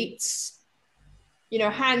 nothing beats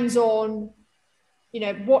hands-on,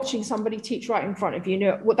 watching somebody teach right in front of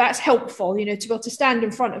you. Well, that's helpful, to be able to stand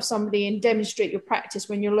in front of somebody and demonstrate your practice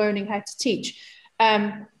when you're learning how to teach.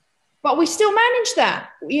 But we still managed that.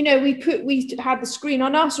 We had the screen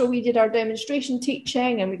on us, or we did our demonstration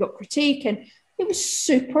teaching, and we got critique, and it was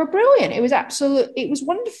super brilliant. It was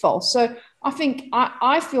wonderful. So I think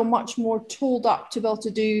I feel much more tooled up to be able to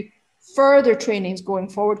do further trainings going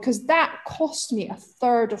forward, because that cost me a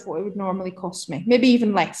third of what it would normally cost me, maybe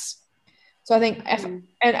even less. So I think and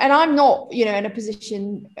I'm not in a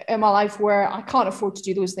position in my life where I can't afford to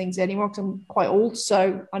do those things anymore because I'm quite old.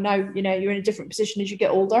 So I know you're in a different position as you get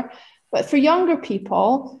older, but for younger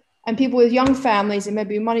people and people with young families and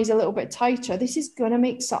maybe money's a little bit tighter, this is going to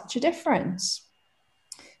make such a difference.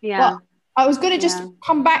 But I was going to just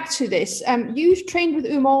come back to this. You've trained with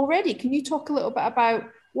Uma already. Can you talk a little bit about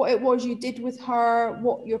what it was you did with her,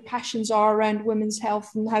 what your passions are around women's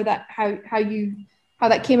health, and how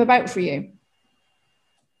that came about for you?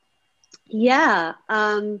 Yeah.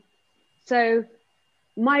 So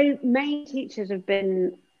my main teachers have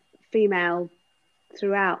been female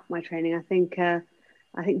throughout my training. I think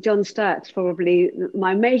John Sturck's probably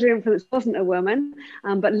my major influence. Wasn't a woman,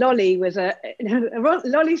 but Lolly was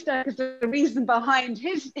Lolly Sturck is the reason behind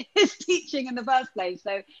his teaching in the first place.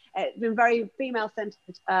 So it's been very female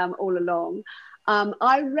centered all along.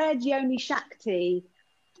 I read Yoni Shakti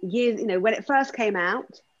years, when it first came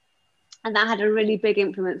out, And that had a really big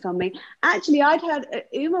influence on me. Actually, I'd heard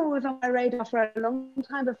Uma was on my radar for a long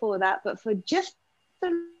time before that, but for just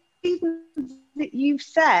the reasons that you've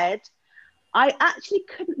said, I actually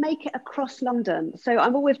couldn't make it across London. So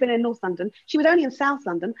I've always been in North London. She was only in South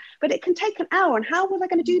London, but it can take an hour. And how was I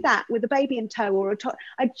going to do that with a baby in tow or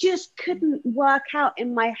I just couldn't work out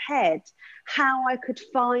in my head how I could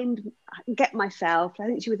get myself. I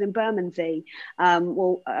think she was in Bermondsey,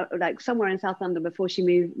 like somewhere in South London before she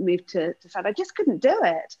moved to South. I just couldn't do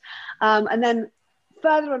it. And then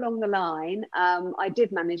further along the line, I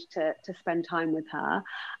did manage to spend time with her.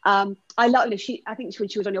 I think when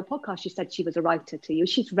she was on your podcast, she said she was a writer to you.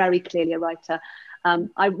 She's very clearly a writer.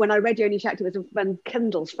 When I read Yoni Shakti, it was when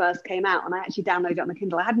Kindles first came out, and I actually downloaded it on the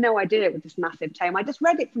Kindle. I had no idea it was this massive tome. I just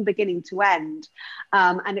read it from beginning to end,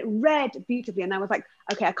 and it read beautifully. And I was like,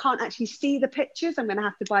 okay, I can't actually see the pictures. I'm going to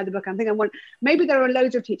have to buy the book. I'm thinking, maybe there are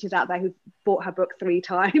loads of teachers out there who've bought her book 3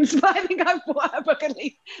 times, but I think I've bought her book at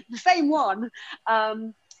least the same one.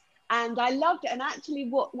 And I loved it. And actually,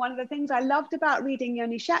 one of the things I loved about reading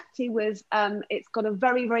Yoni Shakti was it's got a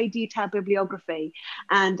very, very detailed bibliography,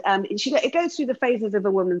 and it goes through the phases of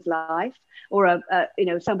a woman's life, or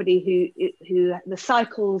somebody who the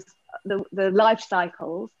cycles, the life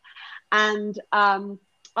cycles, and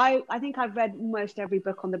I think I've read almost every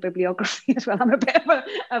book on the bibliography as well. I'm a bit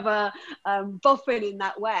of a boffin in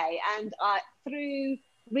that way, and through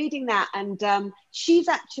reading that, and she's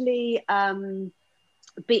actually.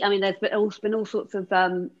 There's been all sorts of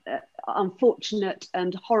unfortunate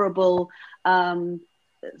and horrible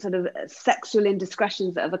sort of sexual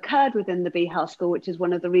indiscretions that have occurred within the Bee House School, which is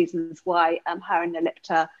one of the reasons why her and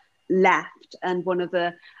Nilipta left, and one of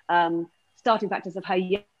the starting factors of her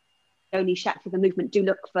Yoni Shakti, the movement. Do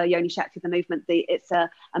look for Yoni Shakti, the movement. It's a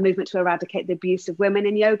movement to eradicate the abuse of women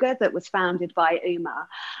in yoga that was founded by Uma.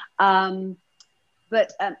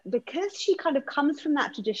 But because she kind of comes from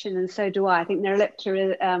that tradition, and so do I think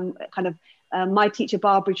Nirlipta my teacher,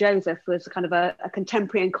 Barbara Joseph, was kind of a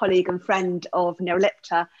contemporary and colleague and friend of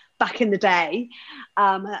Nirlipta back in the day.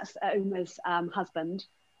 That's Uma's husband.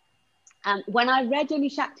 And when I read Yoni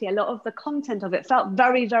Shakti, a lot of the content of it felt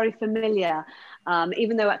very, very familiar,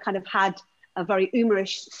 even though it kind of had a very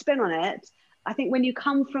Uma-ish spin on it. I think when you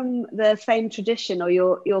come from the same tradition, or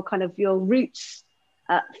your roots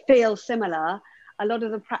feel similar, a lot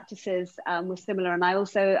of the practices were similar, and I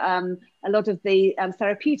also a lot of the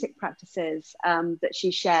therapeutic practices that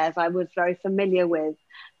she shares I was very familiar with.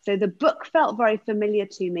 So the book felt very familiar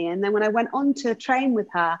to me. And then when I went on to train with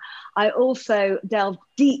her, I also delved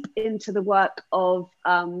deep into the work of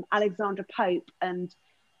Alexandra Pope, and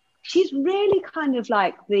she's really kind of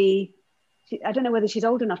like I don't know whether she's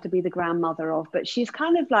old enough to be the grandmother of, but she's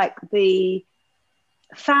kind of like the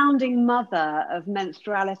founding mother of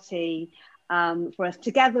menstruality. For us,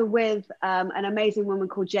 together with an amazing woman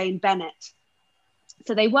called Jane Bennett.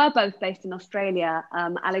 So they were both based in Australia.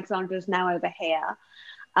 Alexandra is now over here.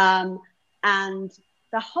 And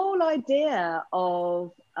the whole idea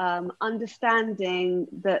of understanding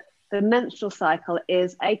that the menstrual cycle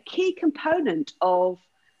is a key component of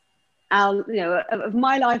of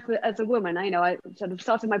my life as a woman. I sort of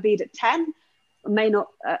started my bead at 10. May not,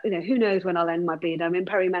 who knows when I'll end my bleed. I'm in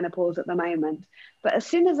perimenopause at the moment. But as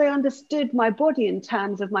soon as I understood my body in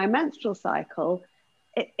terms of my menstrual cycle,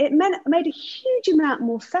 it made a huge amount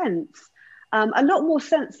more sense. A lot more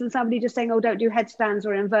sense than somebody just saying, oh, don't do headstands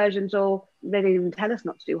or inversions, or they didn't even tell us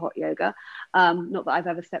not to do hot yoga. Not that I've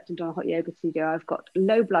ever stepped into a hot yoga studio. I've got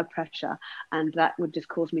low blood pressure, and that would just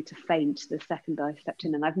cause me to faint the second I stepped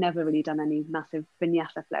in. And I've never really done any massive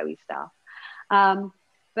vinyasa flowy stuff.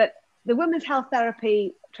 But the women's health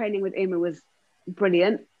therapy training with Uma was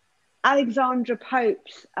brilliant. Alexandra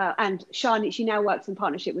Pope's and Shani, she now works in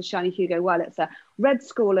partnership with Shani Hugo Wurlitzer. Red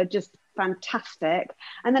School are just fantastic.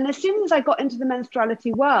 And then as soon as I got into the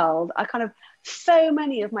menstruality world, so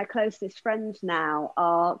many of my closest friends now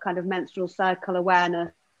are kind of menstrual cycle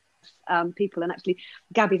awareness people. And actually,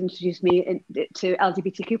 Gabby's introduced me to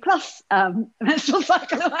LGBTQ plus menstrual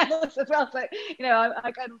cycle awareness as well. So,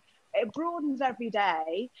 I kind of, it broadens every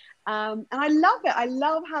day, and I love it. I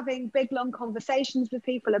love having big long conversations with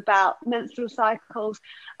people about menstrual cycles.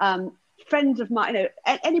 Friends of mine,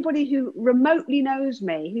 anybody who remotely knows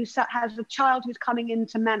me, who has a child who's coming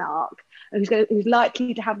into menarche, who's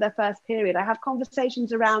likely to have their first period, I have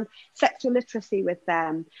conversations around sexual literacy with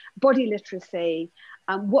them, body literacy,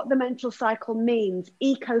 what the menstrual cycle means,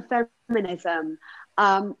 ecofeminism.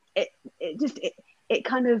 It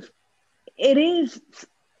is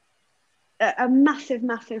a massive,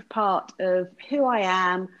 massive part of who I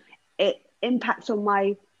am. It impacts on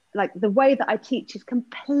the way that I teach is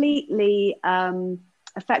completely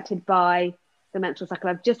affected by the menstrual cycle.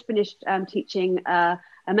 I've just finished teaching a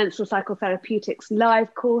menstrual cycle therapeutics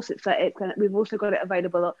live course. We've also got it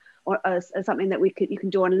available as something that you can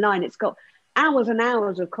do online. It's got hours and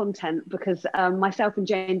hours of content because myself and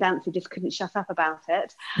Jane Dancy just couldn't shut up about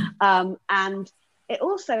it. And it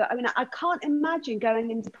also, I mean, I can't imagine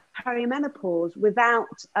going into perimenopause without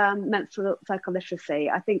menstrual cycle literacy.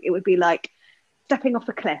 I think it would be like stepping off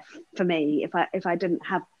a cliff for me if I didn't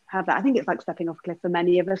have that. I think it's like stepping off a cliff for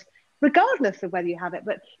many of us, regardless of whether you have it,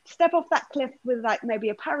 but step off that cliff with like maybe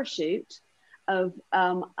a parachute of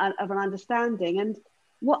an understanding. And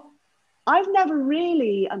what I've never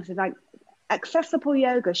really understood, like accessible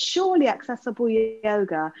yoga, surely accessible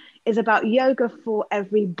yoga is about yoga for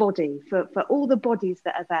everybody, for all the bodies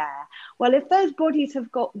that are there. Well, if those bodies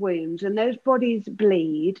have got wounds and those bodies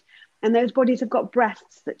bleed and those bodies have got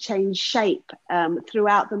breasts that change shape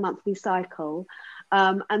throughout the monthly cycle,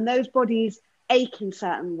 and those bodies ache in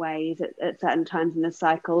certain ways at certain times in the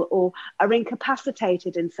cycle, or are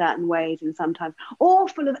incapacitated in certain ways and sometimes, or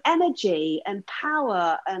full of energy and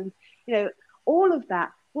power and, you know, all of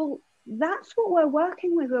that. Well, that's what we're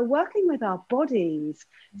working with. We're working with our bodies.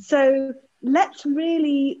 So let's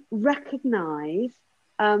really recognize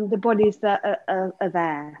the bodies that are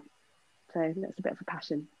there. So that's a bit of a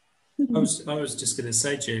passion. I was just going to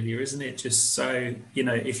say, Julia, isn't it just so, you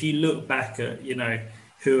know, if you look back at, you know,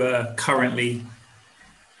 who are currently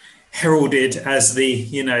heralded as the,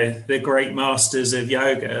 you know, the great masters of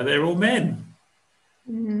yoga, they're all men.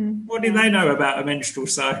 Mm-hmm. What do they know about a menstrual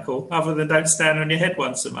cycle other than don't stand on your head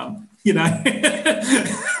once a month? You know,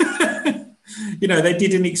 you know, they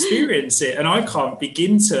didn't experience it, and I can't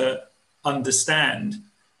begin to understand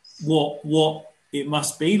what it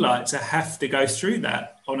must be like to have to go through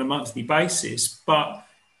that on a monthly basis. But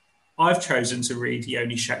I've chosen to read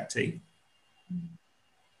Yoni Shakti.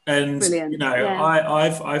 And, brilliant. You know,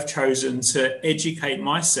 yeah. I've chosen to educate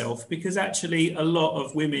myself because actually a lot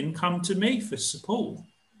of women come to me for support.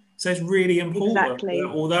 So it's really important. Exactly.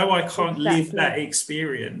 Although I can't live that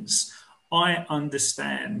experience, I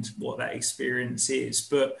understand what that experience is.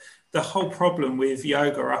 But the whole problem with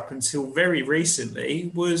yoga up until very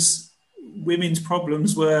recently was women's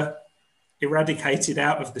problems were eradicated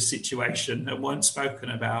out of the situation and weren't spoken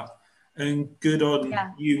about. And good on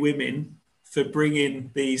you women for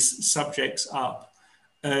bringing these subjects up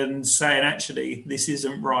and saying, actually, this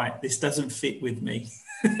isn't right. This doesn't fit with me.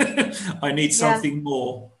 I need something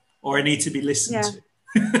more, or I need to be listened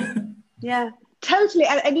to. Yeah, totally.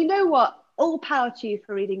 And you know what? All power to you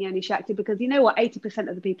for reading Yoni Shakti, because you know what? 80%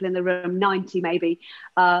 of the people in the room, 90 maybe,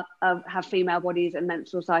 have female bodies and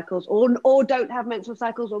menstrual cycles, or don't have menstrual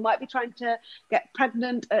cycles, or might be trying to get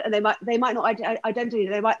pregnant, and they might not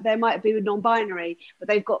identify. They might be non-binary, but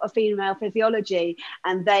they've got a female physiology,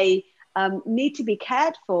 and they need to be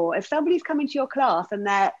cared for. If somebody's coming to your class and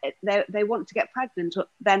they want to get pregnant,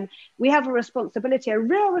 then we have a responsibility, a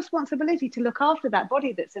real responsibility, to look after that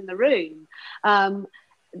body that's in the room.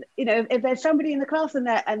 You know, if there's somebody in the class and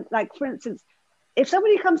like, for instance, if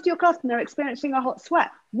somebody comes to your class and they're experiencing a hot sweat,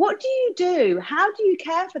 what do you do? How do you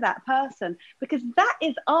care for that person? Because that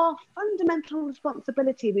is our fundamental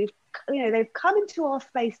responsibility. They've come into our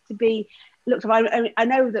space to be looked at. I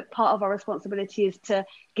know that part of our responsibility is to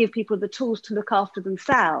give people the tools to look after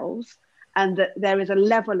themselves, and that there is a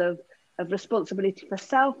level of responsibility for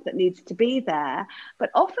self that needs to be there.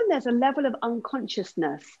 But often there's a level of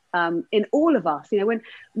unconsciousness in all of us. You know, when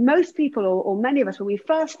most people, or many of us, when we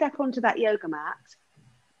first step onto that yoga mat,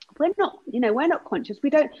 we're not conscious.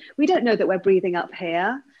 We don't know that we're breathing up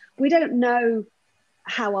here. We don't know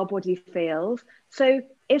how our body feels. So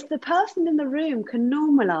if the person in the room can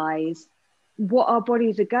normalize what our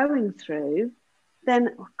bodies are going through,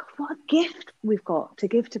 then what a gift we've got to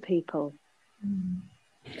give to people.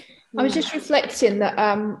 I was just reflecting that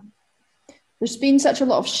there's been such a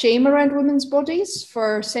lot of shame around women's bodies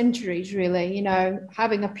for centuries, really. You know,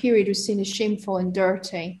 having a period was seen as shameful and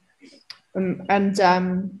dirty, and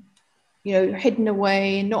you know, hidden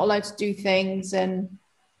away, not allowed to do things, and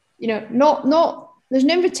you know, not. There's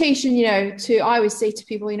an invitation, you know, I always say to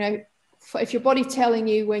people, you know, if your body's telling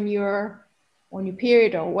you when you're on your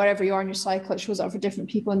period or wherever you are in your cycle, it shows up for different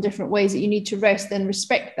people in different ways, that you need to rest, then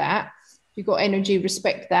respect that. If you've got energy,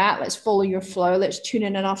 respect that. Let's follow your flow. Let's tune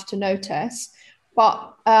in enough to notice.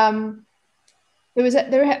 But there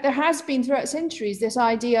has been throughout centuries this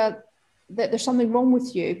idea that there's something wrong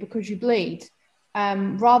with you because you bleed,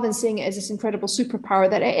 rather than seeing it as this incredible superpower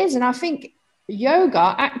that it is. And I think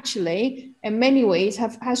yoga actually, in many ways,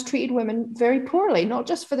 has treated women very poorly, not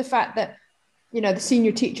just for the fact that, you know, the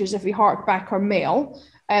senior teachers, if we hark back, are male,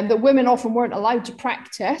 that women often weren't allowed to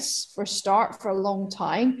practice for a start for a long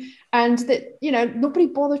time, and that, you know, nobody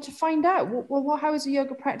bothered to find out, well, how is a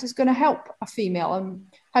yoga practice going to help a female, and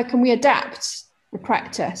how can we adapt the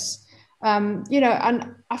practice? You know,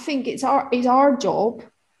 and I think it's our job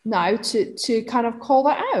now to kind of call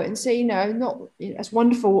that out and say, you know, not, you know, it's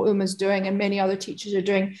wonderful what Uma's doing and many other teachers are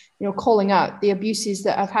doing, you know, calling out the abuses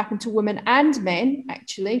that have happened to women and men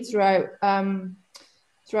actually throughout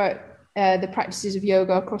the practices of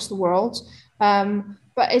yoga across the world.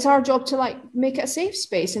 But it's our job to like make it a safe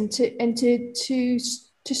space and to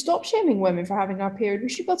stop shaming women for having our period. We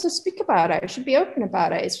should be able to speak about it. We should be open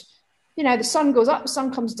about it. It's, you know, the sun goes up, the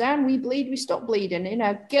sun comes down, we bleed, we stop bleeding, you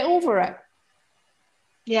know, get over it.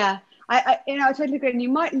 Yeah, I totally agree. And you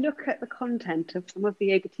might look at the content of some of the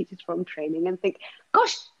yoga teachers from training and think,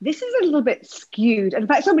 gosh, this is a little bit skewed. In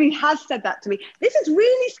fact, somebody has said that to me. This is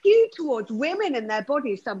really skewed towards women and their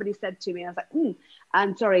bodies, somebody said to me. I was like,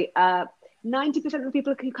 I'm sorry, 90% of the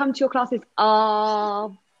people who come to your classes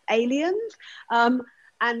are aliens. And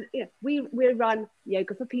you know, we run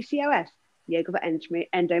yoga for PCOS, yoga for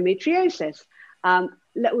endometriosis.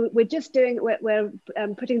 We're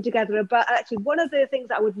putting together but actually one of the things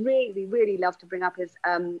that I would really, really love to bring up is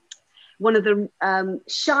one of the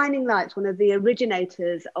shining lights, one of the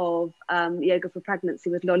originators of yoga for pregnancy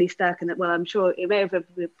was Lolly Sturken. That, well, I'm sure it may have been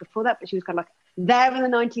before that, but she was kind of like there in the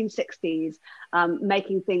 1960s,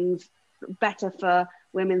 making things better for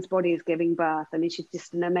women's bodies giving birth. I mean, she's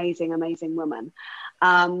just an amazing, amazing woman.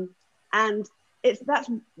 And that's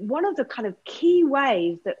one of the kind of key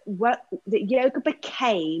ways that yoga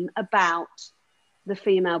became about the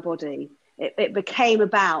female body. It became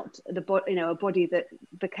about a body that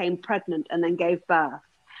became pregnant and then gave birth,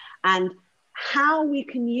 and how we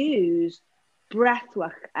can use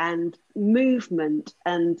breathwork and movement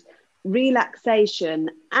and relaxation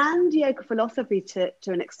and yoga philosophy to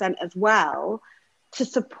an extent as well to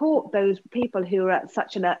support those people who are at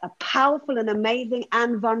such a powerful and amazing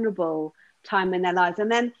and vulnerable time in their lives.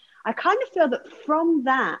 And then I kind of feel that from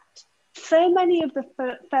that, so many of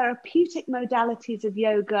the therapeutic modalities of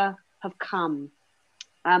yoga have come.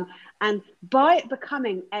 And by it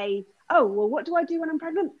becoming what do I do when I'm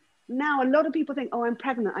pregnant? Now, a lot of people think, I'm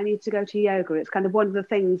pregnant, I need to go to yoga. It's kind of one of the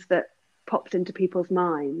things that pops into people's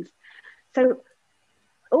minds. So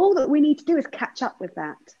all that we need to do is catch up with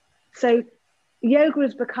that. So yoga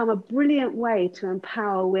has become a brilliant way to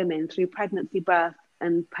empower women through pregnancy, birth,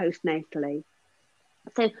 and postnatally.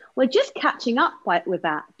 So we're just catching up with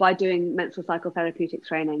that by doing menstrual cycle therapeutic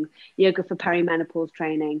training, yoga for perimenopause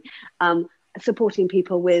training, supporting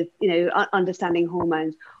people with, understanding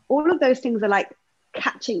hormones. All of those things are like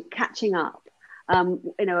catching up. I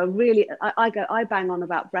bang on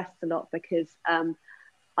about breasts a lot because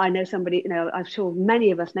I know somebody, I'm sure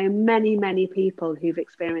many of us know many people who've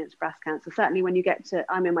experienced breast cancer. Certainly when you get to,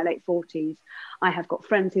 I'm in my late 40s, I have got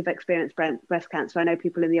friends who've experienced breast cancer. I know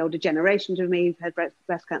people in the older generations of me who've had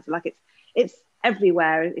breast cancer. Like it's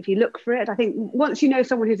everywhere. If you look for it, I think once you know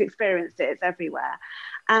someone who's experienced it, it's everywhere.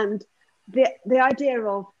 And the idea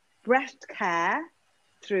of breast care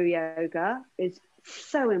through yoga is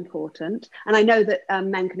so important. And I know that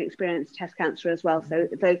men can experience chest cancer as well.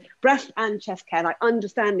 So breast and chest care, like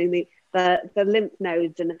understanding the lymph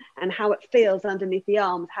nodes and how it feels underneath the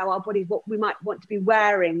arms, how our bodies, what we might want to be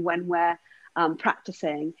wearing when we're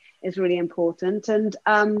practicing is really important. And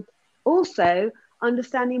also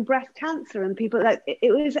understanding breast cancer and people, like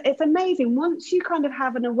it's amazing. Once you kind of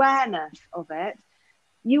have an awareness of it,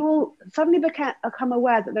 you will suddenly become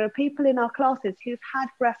aware that there are people in our classes who've had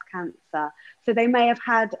breast cancer. So they may have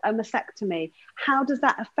had a mastectomy. How does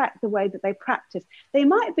that affect the way that they practice? They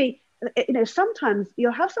might be, sometimes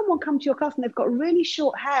you'll have someone come to your class and they've got really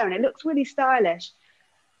short hair and it looks really stylish.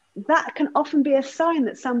 That can often be a sign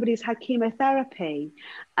that somebody's had chemotherapy.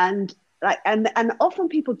 And often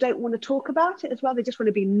people don't want to talk about it as well. They just want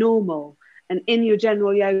to be normal and in your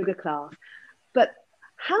general yoga class. But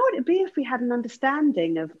how would it be if we had an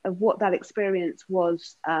understanding of what that experience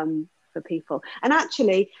was for people? And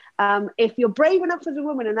actually, if you're brave enough as a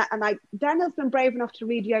woman, Daniel's been brave enough to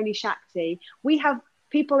read Yoni Shakti, we have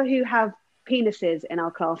people who have penises in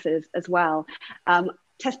our classes as well.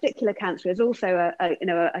 Testicular cancer is also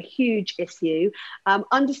a huge issue.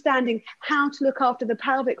 Understanding how to look after the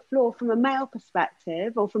pelvic floor from a male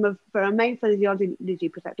perspective or from a male physiology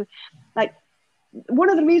perspective, like. One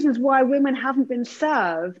of the reasons why women haven't been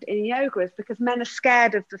served in yoga is because men are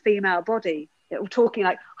scared of the female body. Talking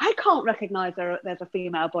like, I can't recognize there's a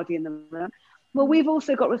female body in the room. Well, we've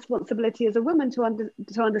also got responsibility as a woman to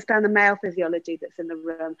understand the male physiology that's in the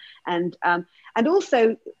room, and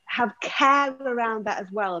also have care around that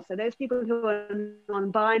as well. So those people who are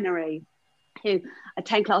non-binary, who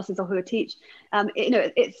attend classes or who teach,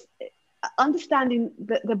 it's understanding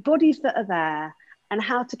the bodies that are there and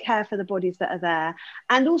how to care for the bodies that are there,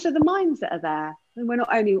 and also the minds that are there. And we're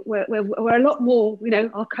not only we're a lot more,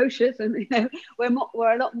 our koshas, and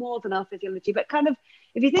we're a lot more than our physiology. But kind of,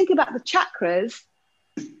 if you think about the chakras,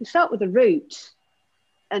 we start with the root,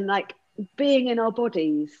 and like being in our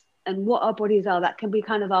bodies and what our bodies are. That can be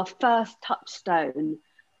kind of our first touchstone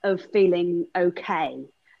of feeling okay.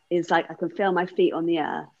 Is like, I can feel my feet on the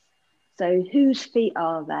earth. So whose feet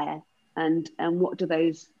are there, and what do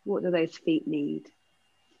those feet need?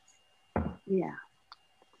 Yeah.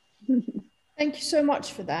 Thank you so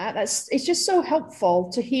much for that. It's just so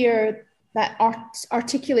helpful to hear that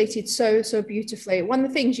articulated so beautifully. One of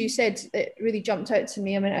the things you said that really jumped out to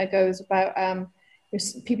me a minute ago is about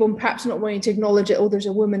people perhaps not wanting to acknowledge it. Oh, there's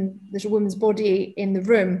a woman's body in the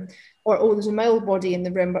room, or oh, there's a male body in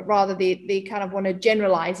the room, but rather they kind of want to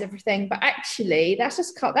generalize everything. But actually,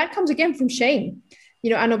 that comes again from shame,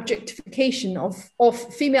 and objectification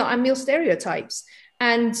of female and male stereotypes.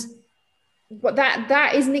 And but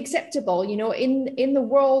that isn't acceptable, in the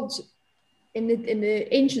world, in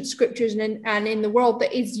the ancient scriptures and in the world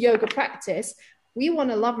that is yoga practice. We want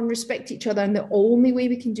to love and respect each other, and the only way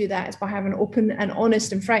we can do that is by having open and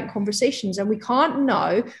honest and frank conversations. And we can't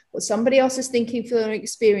know what somebody else is thinking, feeling, or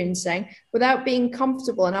experiencing without being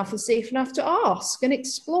comfortable enough and safe enough to ask and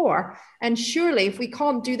explore. And surely, if we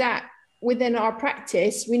can't do that within our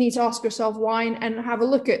practice, we need to ask ourselves why, and have a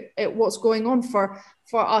look at what's going on for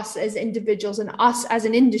us as individuals and us as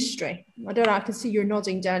an industry. I don't know, I can see you're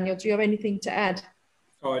nodding, Daniel. Do you have anything to add?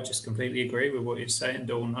 Oh, I just completely agree with what you're saying,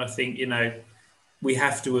 Dawn. I think, we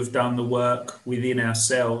have to have done the work within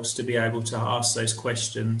ourselves to be able to ask those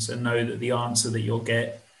questions and know that the answer that you'll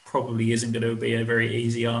get probably isn't going to be a very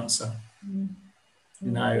easy answer.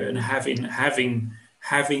 And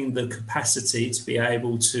having the capacity to be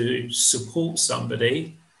able to support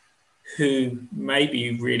somebody who may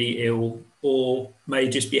be really ill or may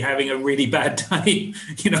just be having a really bad day,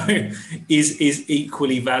 is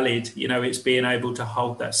equally valid. It's being able to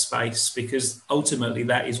hold that space, because ultimately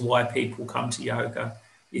that is why people come to yoga,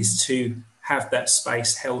 is to have that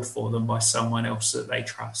space held for them by someone else that they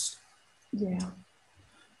trust. Yeah.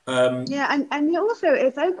 And also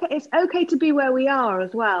it's okay to be where we are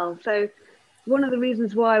as well. So one of the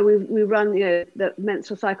reasons why we run the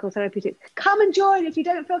menstrual cycle therapeutic, come and join. If you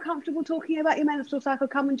don't feel comfortable talking about your menstrual cycle,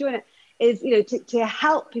 come and join it. Is to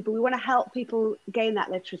help people. We want to help people gain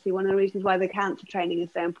that literacy. One of the reasons why the cancer training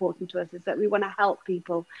is so important to us is that we want to help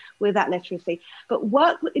people with that literacy. But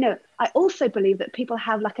I also believe that people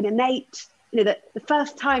have like an innate, that the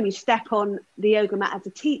first time you step on the yoga mat as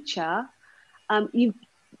a teacher,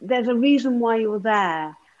 there's a reason why you're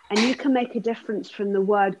there, and you can make a difference from the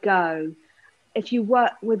word go if you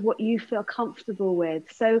work with what you feel comfortable with.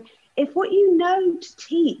 So if what you know to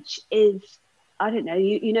teach is, I don't know,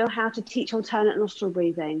 you know how to teach alternate nostril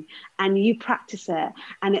breathing, and you practice it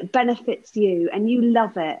and it benefits you and you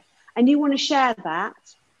love it and you want to share that,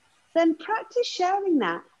 then practice sharing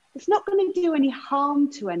that. It's not going to do any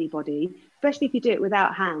harm to anybody, especially if you do it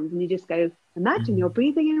without hands and you just go, imagine you're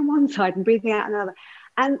breathing in on one side and breathing out another,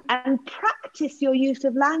 and practice your use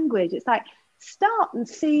of language. It's like, start and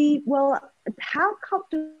see, well, how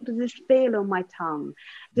comfortable does this feel on my tongue?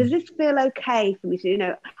 Does this feel okay for me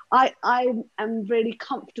to, I am really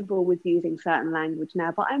comfortable with using certain language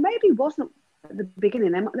now, but I maybe wasn't at the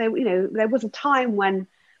beginning. There was a time when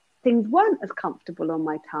things weren't as comfortable on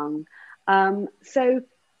my tongue. So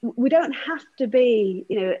we don't have to be,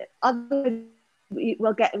 otherwise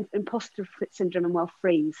we'll get imposter syndrome and we'll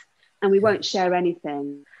freeze and we won't share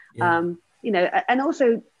anything. Yeah. And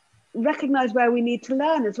also recognize where we need to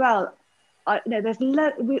learn as well.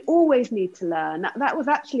 We always need to learn. That was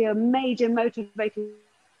actually a major motivating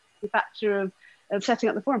factor of setting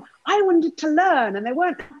up the forum. I wanted to learn and there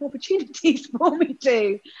weren't opportunities for me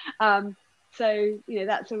to. So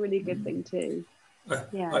that's a really good thing too.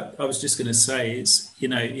 I was just going to say, it's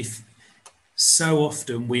if so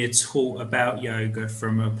often we are taught about yoga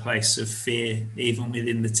from a place of fear, even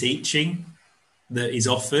within the teaching that is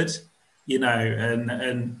offered. And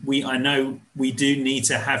I know we do need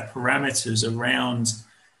to have parameters around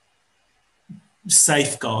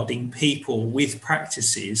safeguarding people with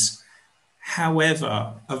practices.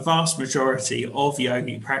 However, a vast majority of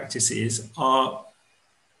yogic practices are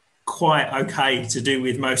quite okay to do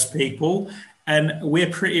with most people, and we're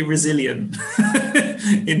pretty resilient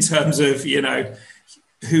in terms of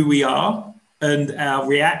who we are. and our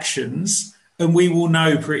reactions, and we will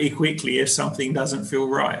know pretty quickly if something doesn't feel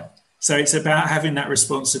right. So it's about having that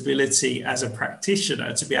responsibility as a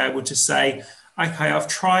practitioner to be able to say, okay, I've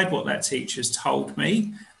tried what that teacher's told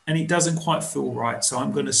me and it doesn't quite feel right, so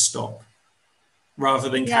I'm going to stop, rather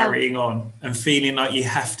than carrying on and feeling like you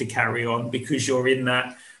have to carry on because you're in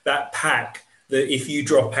that pack that if you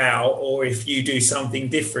drop out or if you do something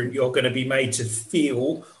different, you're going to be made to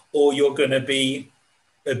feel, or you're going to be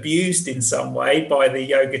abused in some way by the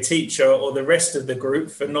yoga teacher or the rest of the group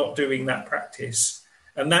for not doing that practice.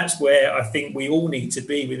 And that's where I think we all need to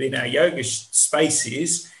be within our yoga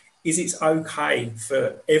spaces, is it's okay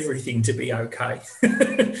for everything to be okay.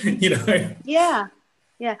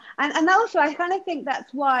 Yeah, and also I kind of think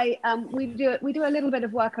that's why we do a little bit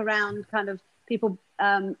of work around kind of people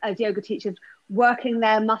as yoga teachers working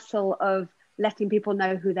their muscle of letting people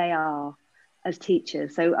know who they are as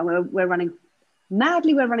teachers. So we're running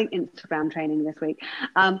Instagram training this week,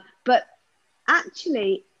 but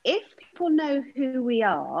actually, if people know who we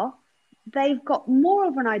are, they've got more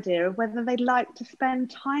of an idea of whether they'd like to spend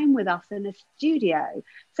time with us in a studio.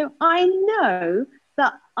 So I know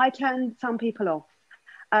that I turn some people off.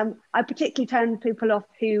 I particularly turn people off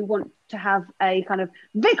who want to have a kind of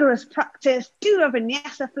vigorous practice, do a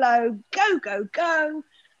vinyasa flow, go.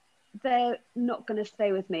 They're not going to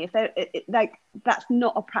stay with me. If that's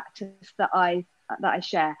not a practice that I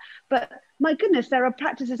share. But my goodness, there are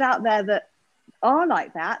practices out there that are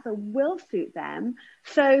like that will suit them.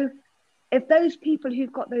 So if those people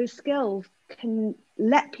who've got those skills can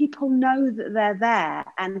let people know that they're there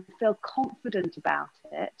and feel confident about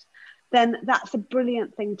it, then that's a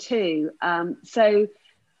brilliant thing too. So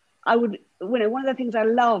I would, one of the things I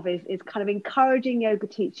love is kind of encouraging yoga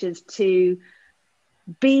teachers to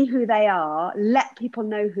be who they are, let people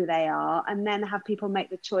know who they are, and then have people make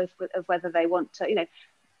the choice of whether they want to,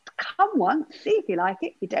 come once, see if you like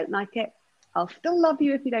it. If you don't like it, I'll still love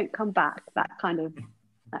you if you don't come back. That kind of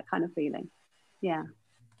feeling. Yeah.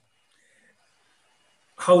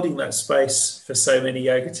 Holding that space for so many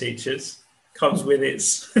yoga teachers comes with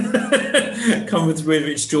its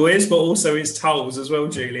joys, but also its tolls as well,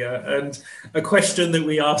 Julia. And a question that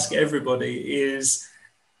we ask everybody is,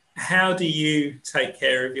 how do you take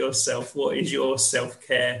care of yourself? What is your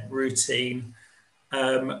self-care routine?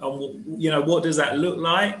 And what does that look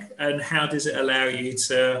like? And how does it allow you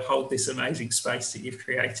to hold this amazing space that you've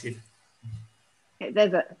created?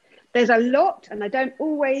 There's a lot, and I don't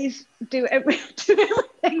always do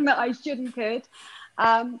everything that I should and could.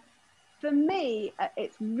 For me,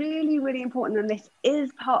 it's really, really important, and this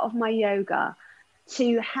is part of my yoga,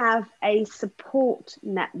 to have a support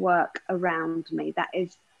network around me. That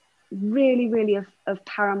is really, really of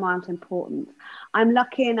paramount importance. I'm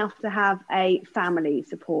lucky enough to have a family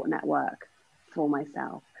support network for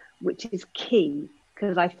myself, which is key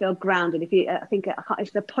because I feel grounded.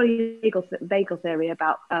 It's the polyvagal theory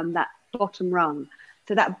about that bottom rung.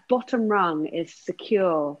 So that bottom rung is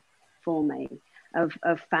secure for me of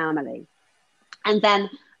family. And then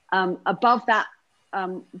above that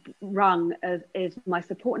rung is my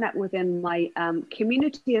support network within my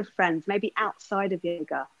community of friends, maybe outside of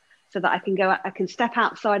yoga, so that I can step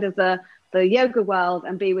outside of the yoga world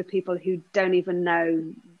and be with people who don't even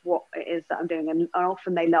know what it is that I'm doing. And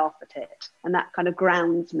often they laugh at it. And that kind of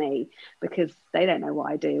grounds me because they don't know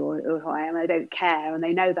what I do or who I am. They don't care. And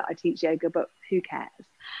they know that I teach yoga, but who cares?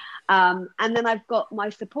 And then I've got my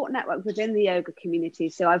support network within the yoga community.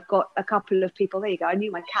 So I've got a couple of people. There you go. I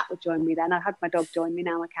knew my cat would join me then. I had my dog join me.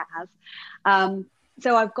 Now my cat has.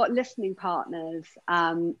 So I've got listening partners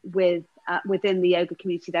within the yoga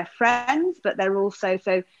community. They're friends, but they're also,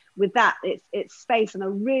 so with that, it's space on a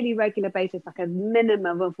really regular basis, like a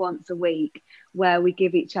minimum of once a week, where we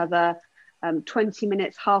give each other 20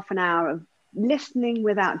 minutes, half an hour of listening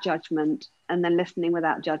without judgment, and then listening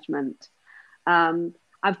without judgment.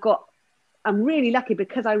 I'm really lucky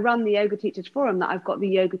because I run the Yoga Teachers Forum that I've got the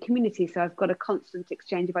yoga community. So I've got a constant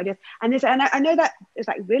exchange of ideas. And I know that it's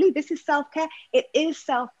like, really, this is self-care? It is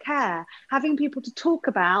self-care. Having people to talk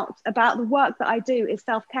about the work that I do is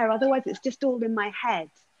self-care. Otherwise, it's just all in my head.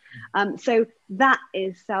 So that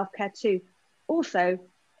is self-care too. Also,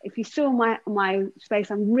 if you saw my space,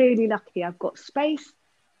 I'm really lucky. I've got space.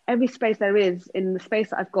 Every space there is in the space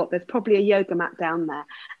that I've got, there's probably a yoga mat down there.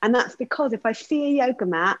 And that's because if I see a yoga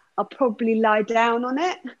mat, I'll probably lie down on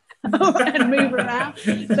it and move around.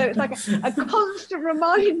 So it's like a constant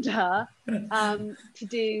reminder to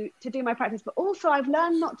do my practice. But also I've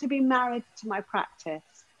learned not to be married to my practice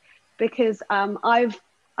because I've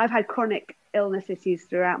had chronic illness issues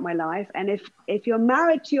throughout my life. And if you're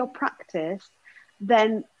married to your practice,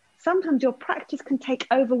 then sometimes your practice can take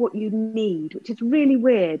over what you need, which is really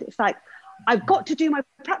weird. It's like, I've got to do my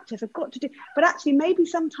practice, but actually maybe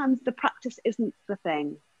sometimes the practice isn't the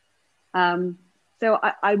thing. So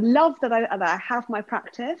I love that I have my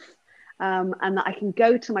practice, and that I can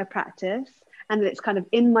go to my practice, and that it's kind of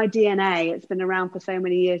in my DNA. It's been around for so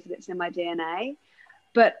many years that it's in my DNA.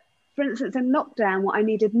 But for instance, in lockdown, what I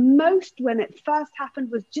needed most when it first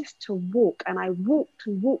happened was just to walk. And I walked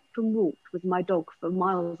and walked and walked with my dog for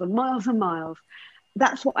miles and miles and miles.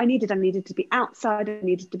 That's what I needed. I needed to be outside. I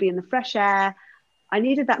needed to be in the fresh air. I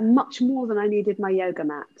needed that much more than I needed my yoga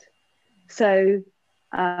mat. So,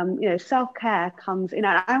 self-care comes,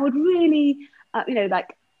 I would really,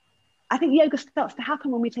 I think yoga starts to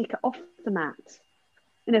happen when we take it off the mat.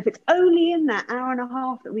 If it's only in that hour and a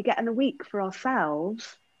half that we get in a week for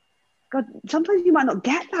ourselves, God, sometimes you might not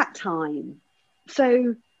get that time.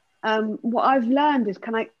 So what I've learned is,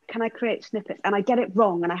 can I create snippets? And I get it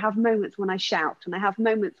wrong. And I have moments when I shout, and I have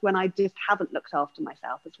moments when I just haven't looked after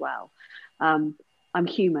myself as well. I'm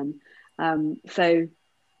human. So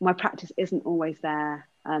my practice isn't always there.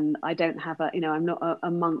 And I don't have I'm not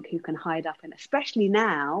a monk who can hide up in, especially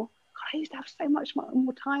now. I used to have so much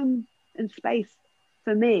more time and space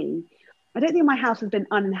for me. I don't think my house has been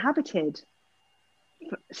uninhabited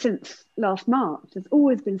since last March. There's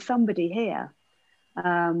always been somebody here.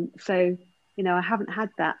 So, I haven't had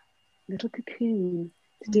that little cocoon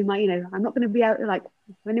to do my, I'm not going to be out like,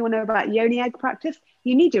 if anyone know about yoni egg practice,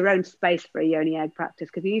 you need your own space for a yoni egg practice,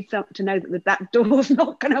 because you need to know that door's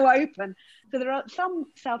not going to open. So there are some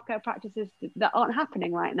self-care practices that aren't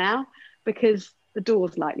happening right now because the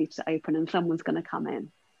door's likely to open and someone's going to come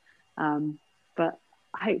in. But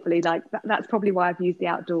hopefully that's probably why I've used the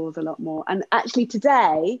outdoors a lot more. And actually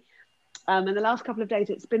today, in the last couple of days,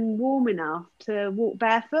 it's been warm enough to walk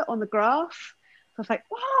barefoot on the grass. So I was like,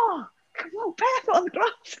 wow, I can walk barefoot on the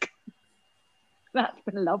grass. That's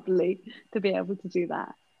been lovely to be able to do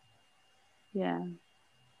that. Yeah.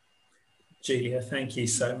 Julia, thank you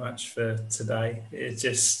so much for today.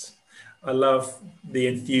 I love the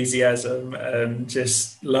enthusiasm and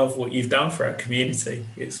just love what you've done for our community.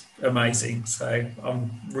 It's amazing. So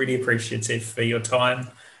I'm really appreciative for your time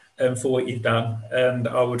and for what you've done. And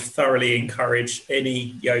I would thoroughly encourage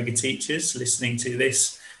any yoga teachers listening to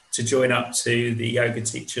this to join up to the Yoga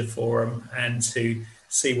Teacher Forum and to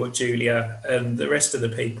see what Julia and the rest of the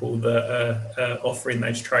people that are offering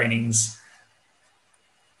those trainings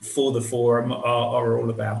for the forum are all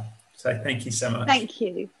about. So thank you so much. Thank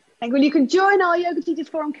you. Well, you can join our Yoga Teachers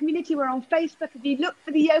Forum community. We're on Facebook. If you look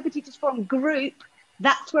for the Yoga Teachers Forum group,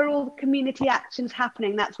 that's where all the community action's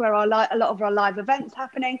happening. That's where a lot of our live events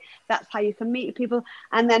happening. That's how you can meet people.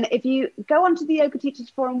 And then if you go onto the Yoga Teachers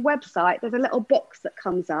Forum website, there's a little box that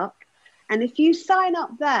comes up. And if you sign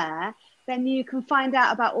up there, then you can find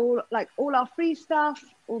out about all our free stuff.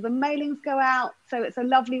 All the mailings go out. So it's a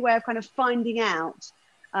lovely way of kind of finding out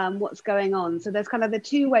what's going on. So there's kind of the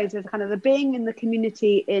two ways. There's kind of the being in the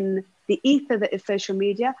community in the ether that is social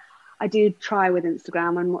media. I do try with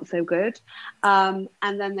Instagram and not so good. And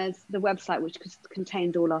then there's the website, which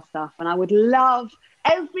contains all our stuff. And I would love,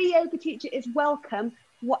 every yoga teacher is welcome,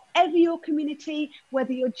 whatever your community,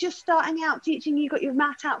 whether you're just starting out teaching, you got your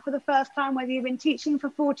mat out for the first time, whether you've been teaching for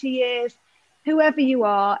 40 years, whoever you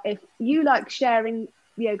are, if you like sharing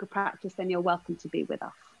yoga practice, then you're welcome to be with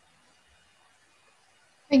us.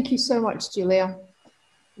 Thank you so much, Julia.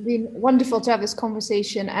 It's been wonderful to have this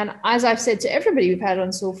conversation. And as I've said to everybody we've had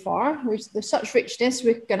on so far, there's such richness.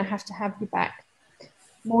 We're going to have you back.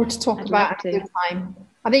 More to talk about at the time.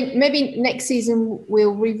 I think maybe next season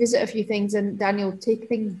we'll revisit a few things and Daniel take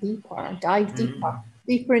things deeper, dive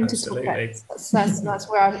deeper into topics. That's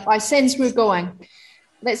where I sense we're going.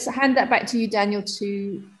 Let's hand that back to you, Daniel,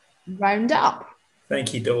 to round up.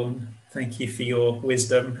 Thank you, Dawn. Thank you for your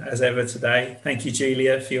wisdom as ever today. Thank you,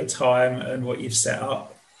 Julia, for your time and what you've set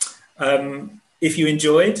up. If you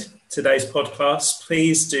enjoyed today's podcast,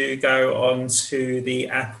 please do go on to the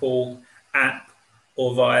Apple app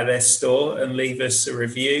or via their store and leave us a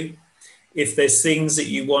review. If there's things that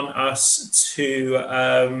you want us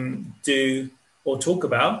to do or talk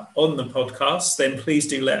about on the podcast, then please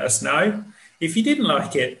do let us know. If you didn't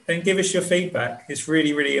like it, then give us your feedback. It's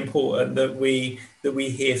really, really important that we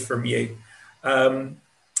hear from you.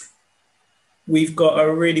 We've got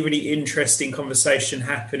a really, really interesting conversation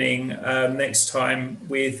happening next time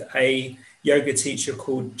with a yoga teacher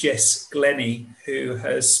called Jess Glennie, who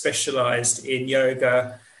has specialised in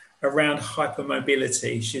yoga around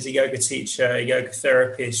hypermobility. She's a yoga teacher, a yoga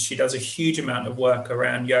therapist. She does a huge amount of work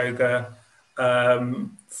around yoga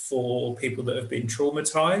for people that have been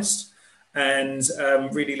traumatised. and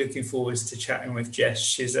really looking forward to chatting with Jess.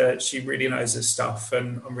 She really knows her stuff,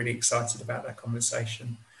 and I'm really excited about that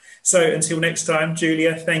conversation. So until next time,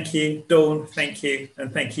 Julia, thank you. Dawn, thank you.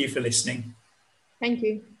 And thank you for listening. Thank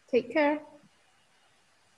you. Take care.